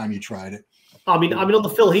first time you tried it. I mean, on the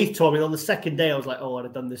Phil Heath tour, on the second day, I was like, oh, I'd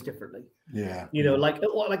have done this differently. Yeah. Like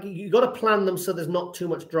you got to plan them so there's not too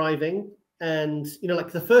much driving. And,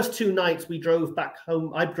 like the first 2 nights we drove back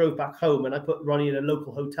home, I drove back home and I put Ronnie in a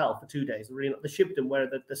local hotel for 2 days. Really, the Shibden, where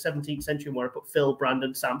the 17th century, where I put Phil,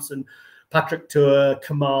 Brandon, Samson, Patrick Tour,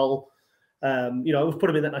 Kamal. I always put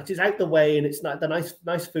him in that night. It's out the way and it's the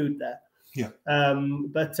nice food there. Yeah. I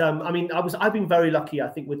mean, I've been very lucky, I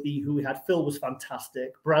think, with who we had. Phil was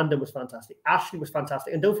fantastic. Brandon was fantastic. Ashley was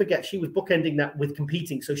fantastic. And don't forget, she was bookending that with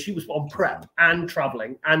competing. So she was on prep and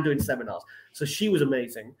traveling and doing seminars. So she was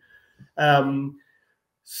amazing. What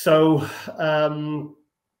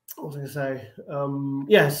was I going to say?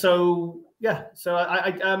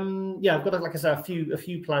 I've got, like I said, a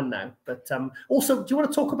few planned now. But also, do you want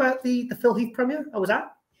to talk about the Phil Heath premiere I was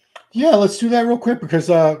at? Yeah, let's do that real quick because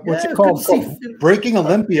what's it called? Breaking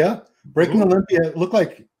Olympia. Breaking Olympia. It looked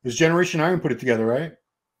like it was Generation Iron put it together, right?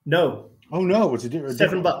 No. Oh no, it's a different.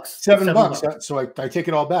 $7. $7. So I take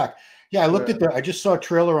it all back. Yeah, I looked at I just saw a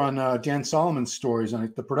trailer on Dan Solomon's stories on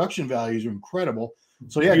it. The production values are incredible.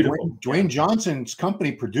 So yeah, Dwayne Johnson's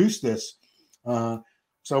company produced this.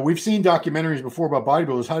 So we've seen documentaries before about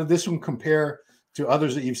bodybuilders. How did this one compare to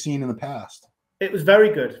others that you've seen in the past? It was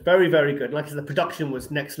very good, very, very good. Like I said, the production was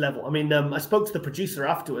next level. I mean, I spoke to the producer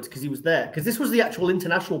afterwards because he was there because this was the actual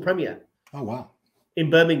international premiere. Oh wow! In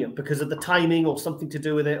Birmingham because of the timing or something to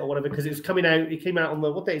do with it or whatever. Because it was coming out. It came out on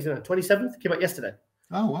what day is it? 27th. It came out yesterday.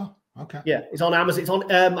 Oh wow! Okay. Yeah, it's on Amazon. It's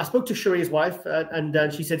on. I spoke to Cherie's wife, and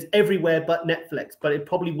she said it's everywhere but Netflix, but it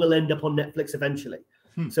probably will end up on Netflix eventually.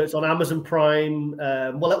 So it's on Amazon Prime.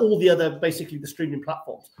 All the other basically the streaming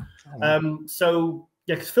platforms. Oh, wow.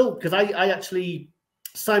 Because I actually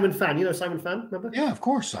Simon Fan, Simon Fan, remember? Yeah, of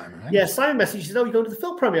course, Simon. Yeah, Simon messaged. He said, "Oh, you're going to the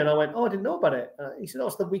film premiere?" And I went, "Oh, I didn't know about it." He said, "Oh,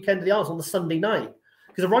 it's the weekend of the Arts on the Sunday night."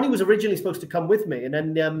 Because Ronnie was originally supposed to come with me, and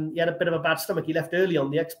then he had a bit of a bad stomach. He left early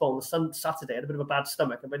on the expo on the Saturday, had a bit of a bad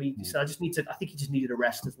stomach, and then he said, I think he just needed a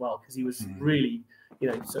rest as well because he was really,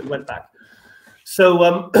 so he went back. So,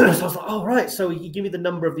 so I was like, oh, right. So he gave me the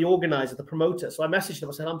number of the organizer, the promoter. So I messaged him.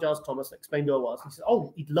 I said, I'm Giles Thomas. I explained who I was. He said,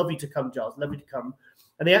 oh, he'd love you to come, Giles. Love you to come.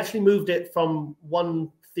 And they actually moved it from one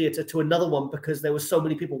theatre to another one because there were so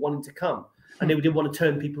many people wanting to come, and they didn't want to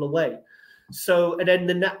turn people away. So, and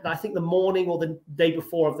then I think the morning or the day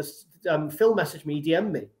before of this, Phil messaged me, he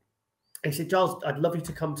DM'd me. He said, Giles, I'd love you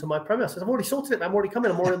to come to my premiere. I said, I've already sorted it. I'm already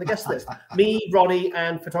coming. I'm already on the guest list. Me, Ronnie,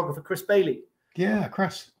 and photographer Chris Bailey. Yeah,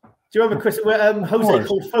 Chris. Do you remember Chris? Jose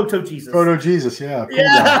called Photo Jesus. Photo Jesus, yeah. Cool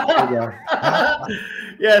yeah.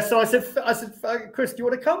 Yeah. So I said, Chris, do you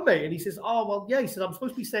want to come, mate? And he says, oh, well, yeah. He said, I'm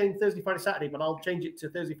supposed to be saying Thursday, Friday, Saturday, but I'll change it to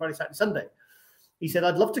Thursday, Friday, Saturday, Sunday. He said,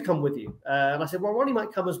 I'd love to come with you. And I said, well, Ronnie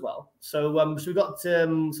might come as well. So we got,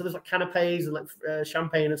 so there's like canapes and like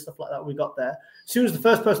champagne and stuff like that we got there. As soon as the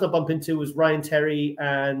first person I bumped into was Ryan Terry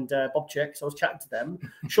and Bob Chick. So I was chatting to them.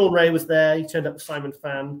 Sean Ray was there. He turned up with Simon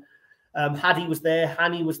Fan. Haddy was there.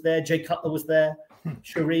 Hanny was there. Jay Cutler was there.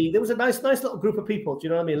 Cherie. There was a nice little group of people. Do you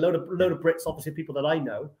know what I mean? A load of Brits, obviously people that I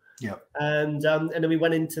know. Yeah. And then we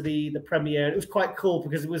went into the premiere. It was quite cool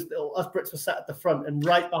because it was us Brits were sat at the front, and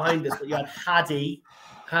right behind us, you had Haddy,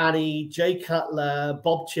 Hanny, Jay Cutler,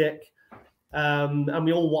 Bob Chick, and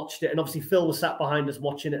we all watched it. And obviously Phil was sat behind us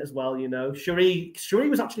watching it as well. Cherie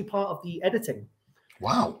was actually part of the editing.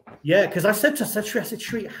 Wow. Yeah, because I said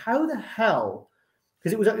Cherie, how the hell?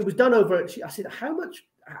 Because it was done over. I said,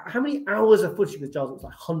 how many hours of footage? Because Giles, it was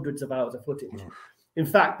like hundreds of hours of footage. In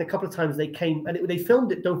fact, a couple of times they came and they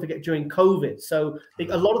filmed it, don't forget, during COVID. So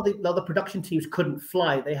a lot of the other production teams couldn't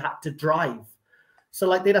fly. They had to drive. So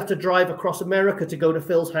like they'd have to drive across America to go to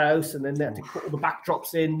Phil's house, and then they had to put all the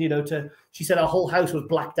backdrops in, she said our whole house was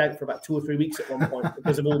blacked out for about 2 or 3 weeks at one point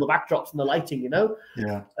because of all the backdrops and the lighting,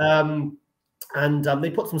 Yeah. And they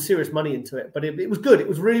put some serious money into it, but it was good. It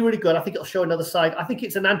was really, really good. I think it'll show another side. I think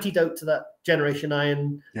it's an antidote to that Generation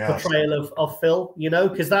Iron portrayal of Phil,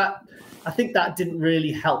 because I think that didn't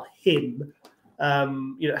really help him,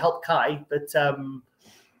 help Kai. But I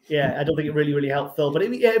don't think it really, really helped Phil. But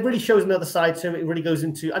it really shows another side to him. It really goes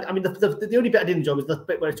into, I mean, the only bit I didn't enjoy was the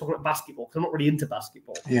bit where he's talking about basketball, because I'm not really into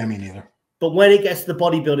basketball. Yeah, me neither. But when it gets to the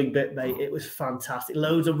bodybuilding bit, mate, it was fantastic.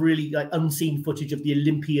 Loads of really unseen footage of the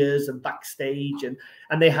Olympias and backstage, and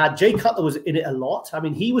they had Jay Cutler was in it a lot. I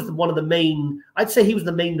mean, he was one of the main. I'd say he was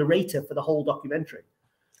the main narrator for the whole documentary.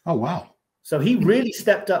 Oh wow! So he really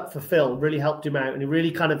stepped up for Phil, really helped him out, and he really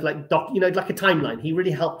kind of like like a timeline. He really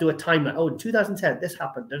helped do a timeline. Oh, in 2010, this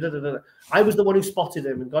happened. Da, da, da, da. I was the one who spotted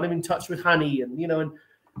him and got him in touch with Hani, and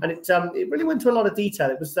it really went to a lot of detail.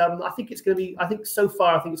 It was, I think it's going to be, so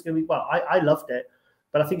far, I think it's going to be, well, I loved it,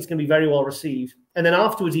 but I think it's going to be very well received. And then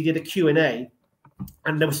afterwards, he did a Q&A,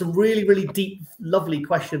 and there were some really, really deep, lovely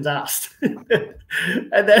questions asked. And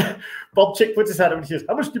then Bob Chick puts his hand up and he says,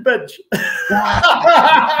 "How much do you bench?"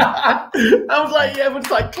 I was like, yeah,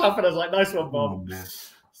 everyone's like clapping. I was like, "Nice one, Bob." Oh,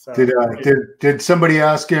 so, did somebody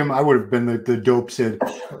ask him? I would have been the dope Sid,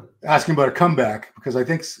 asking about a comeback, because I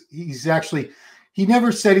think he's actually, he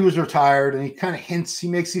never said he was retired, and he kind of hints, he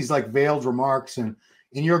makes these like veiled remarks. And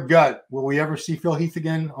in your gut, will we ever see Phil Heath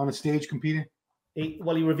again on a stage competing? He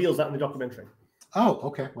reveals that in the documentary. Oh,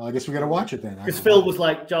 okay. Well, I guess we got to watch it then. Because Phil was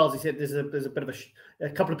like, Giles, he said, there's a bit of a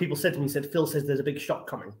couple of people said to me, he said, Phil says there's a big shock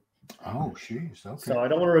coming. Oh, jeez. Okay. So I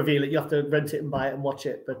don't want to reveal it. You have to rent it and buy it and watch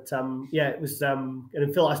it. But it was, and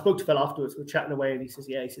then Phil, I spoke to Phil afterwards, we were chatting away, and he says,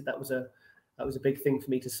 he said that was a big thing for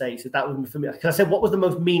me to say. He said, that was for me. Because I said, what was the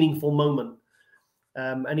most meaningful moment?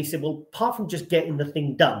 And he said, well, apart from just getting the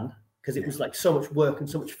thing done, because it was like so much work and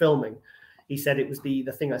so much filming, he said it was the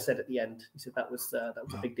thing I said at the end. He said that was a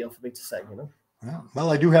big deal for me to say, Yeah.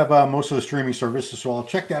 Well, I do have most of the streaming services, so I'll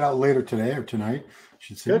check that out later today or tonight.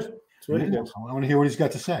 Good. It's really good. I want to hear what he's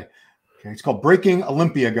got to say. Okay, it's called Breaking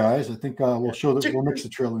Olympia, guys. I think we'll show that we'll mix the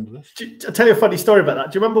trailer into this. I'll tell you a funny story about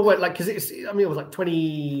that. Do you remember when, because it was like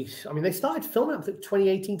 20. I mean, they started filming it, I think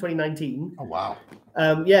 2018, 2019. Oh wow.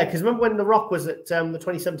 Because remember when The Rock was at the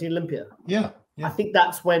 2017 Olympia? Yeah. I think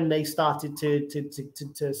that's when they started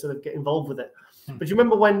to sort of get involved with it. But you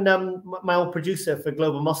remember when my old producer for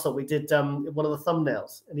Global Muscle, we did one of the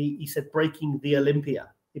thumbnails, and he said "Breaking the Olympia."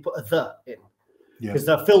 He put a "the" in because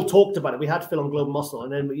Phil talked about it. We had Phil on Global Muscle,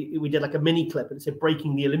 and then we did like a mini clip, and it said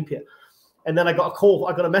 "Breaking the Olympia." And then I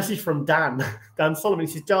got a message from Dan Solomon.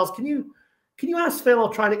 He says, "Giles, can you ask Phil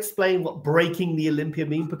or try and explain what breaking the Olympia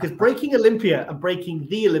means? Because breaking Olympia and breaking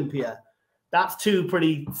the Olympia, that's two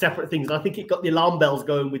pretty separate things." And I think it got the alarm bells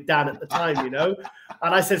going with Dan at the time,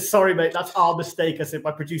 And I said, "Sorry, mate, that's our mistake." I said,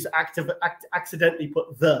 my producer accidentally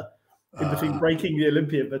put "the" in between breaking the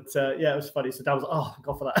Olympia. But it was funny. So Dan was like, "Oh,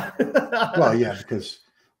 God for that." Well, yeah, because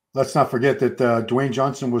let's not forget that Dwayne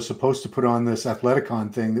Johnson was supposed to put on this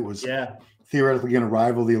Athleticon thing that was theoretically going to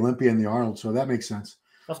rival the Olympia and the Arnold. So that makes sense.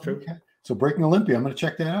 That's true. Okay. So Breaking Olympia, I'm going to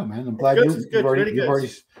check that out, man. I'm glad you've already.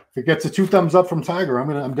 If it gets a 2 thumbs up from Tiger,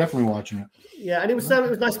 I'm definitely watching it. Yeah, and it was nice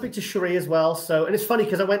to speak to Cherie as well. So, and it's funny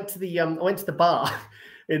because I went to the bar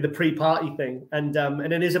in the pre-party thing, and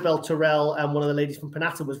then Isabel Terrell and one of the ladies from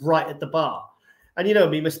Panata was right at the bar. And you know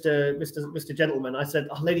me, Mr. Gentleman, I said,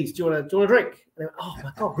 "Oh, ladies, do you want a drink?" And they went, "Oh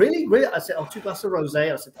my God, really? Really?" I said, "Oh, 2 glasses of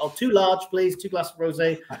rosé." I said, "Oh, 2 large, please, 2 glasses of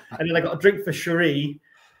rosé." And then I got a drink for Cherie.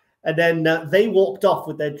 And then they walked off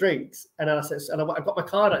with their drinks. And then I said, I got my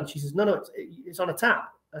card out. And she says, no, it's on a tab.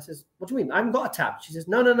 I says, "What do you mean? I haven't got a tab." She says,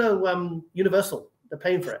 no, Universal. They're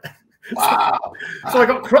paying for it. Wow. So I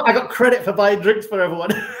got credit for buying drinks for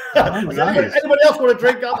everyone. Nice. Anybody else want a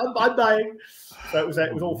drink? I'm buying. So it was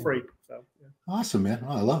all free. So yeah. Awesome, man.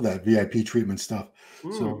 Oh, I love that VIP treatment stuff.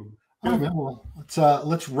 So all right, man, well,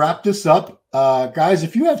 let's wrap this up. Guys,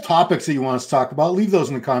 if you have topics that you want us to talk about, leave those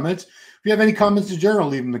in the comments. If you have any comments in general,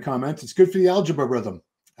 leave them in the comments. It's good for the algorithm,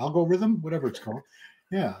 whatever it's called.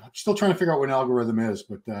 Yeah, I'm still trying to figure out what an algorithm is,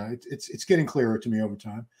 but it's getting clearer to me over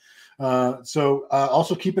time. So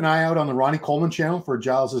also keep an eye out on the Ronnie Coleman channel for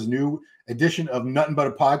Giles's new edition of Nothing But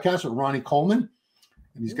a Podcast with Ronnie Coleman.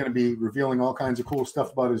 And he's going to be revealing all kinds of cool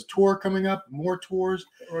stuff about his tour coming up, more tours.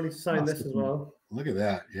 Ronnie signed this as well. Look at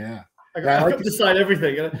that. Yeah. I got to sign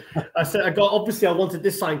everything. I said, I wanted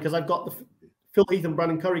this signed because I've got the Phil Heath and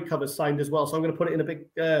Brandon Curry covers signed as well. So I'm going to put it in a big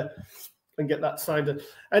and get that signed.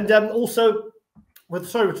 And also,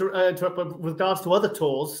 with regards to other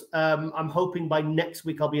tours, I'm hoping by next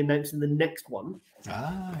week I'll be announcing the next one.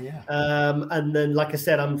 Yeah. And then, like I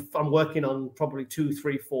said, I'm working on probably 2,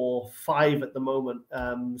 3, 4, 5 at the moment.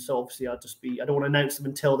 So obviously I don't want to announce them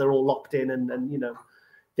until they're all locked in and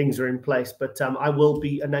things are in place. But I will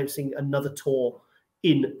be announcing another tour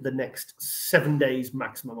in the next 7 days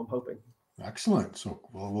maximum, I'm hoping. Excellent. So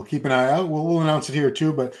we'll keep an eye out. We'll announce it here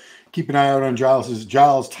too, but keep an eye out on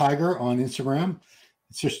Giles Tiger on Instagram.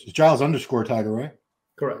 It's just Giles _Tiger, right?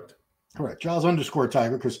 Correct. Giles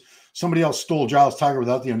 _Tiger, because somebody else stole Giles Tiger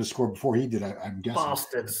without the underscore before he did. I'm guessing.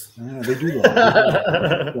 Bastards. Yeah, they do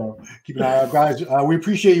that. So keep an eye out, guys. We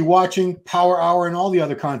appreciate you watching Power Hour and all the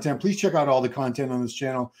other content. Please check out all the content on this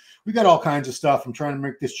channel. We got all kinds of stuff. I'm trying to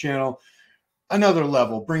make this channel another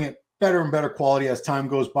level, bring it better and better quality as time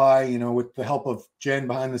goes by, you know, with the help of Jen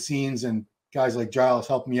behind the scenes and guys like Giles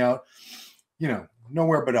helping me out, you know,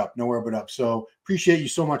 nowhere but up. So appreciate you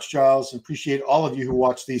so much, Giles, and appreciate all of you who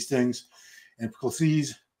watch these things. And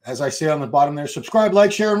please, as I say on the bottom there, subscribe,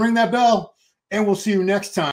 like, share, and ring that bell, and we'll see you next time.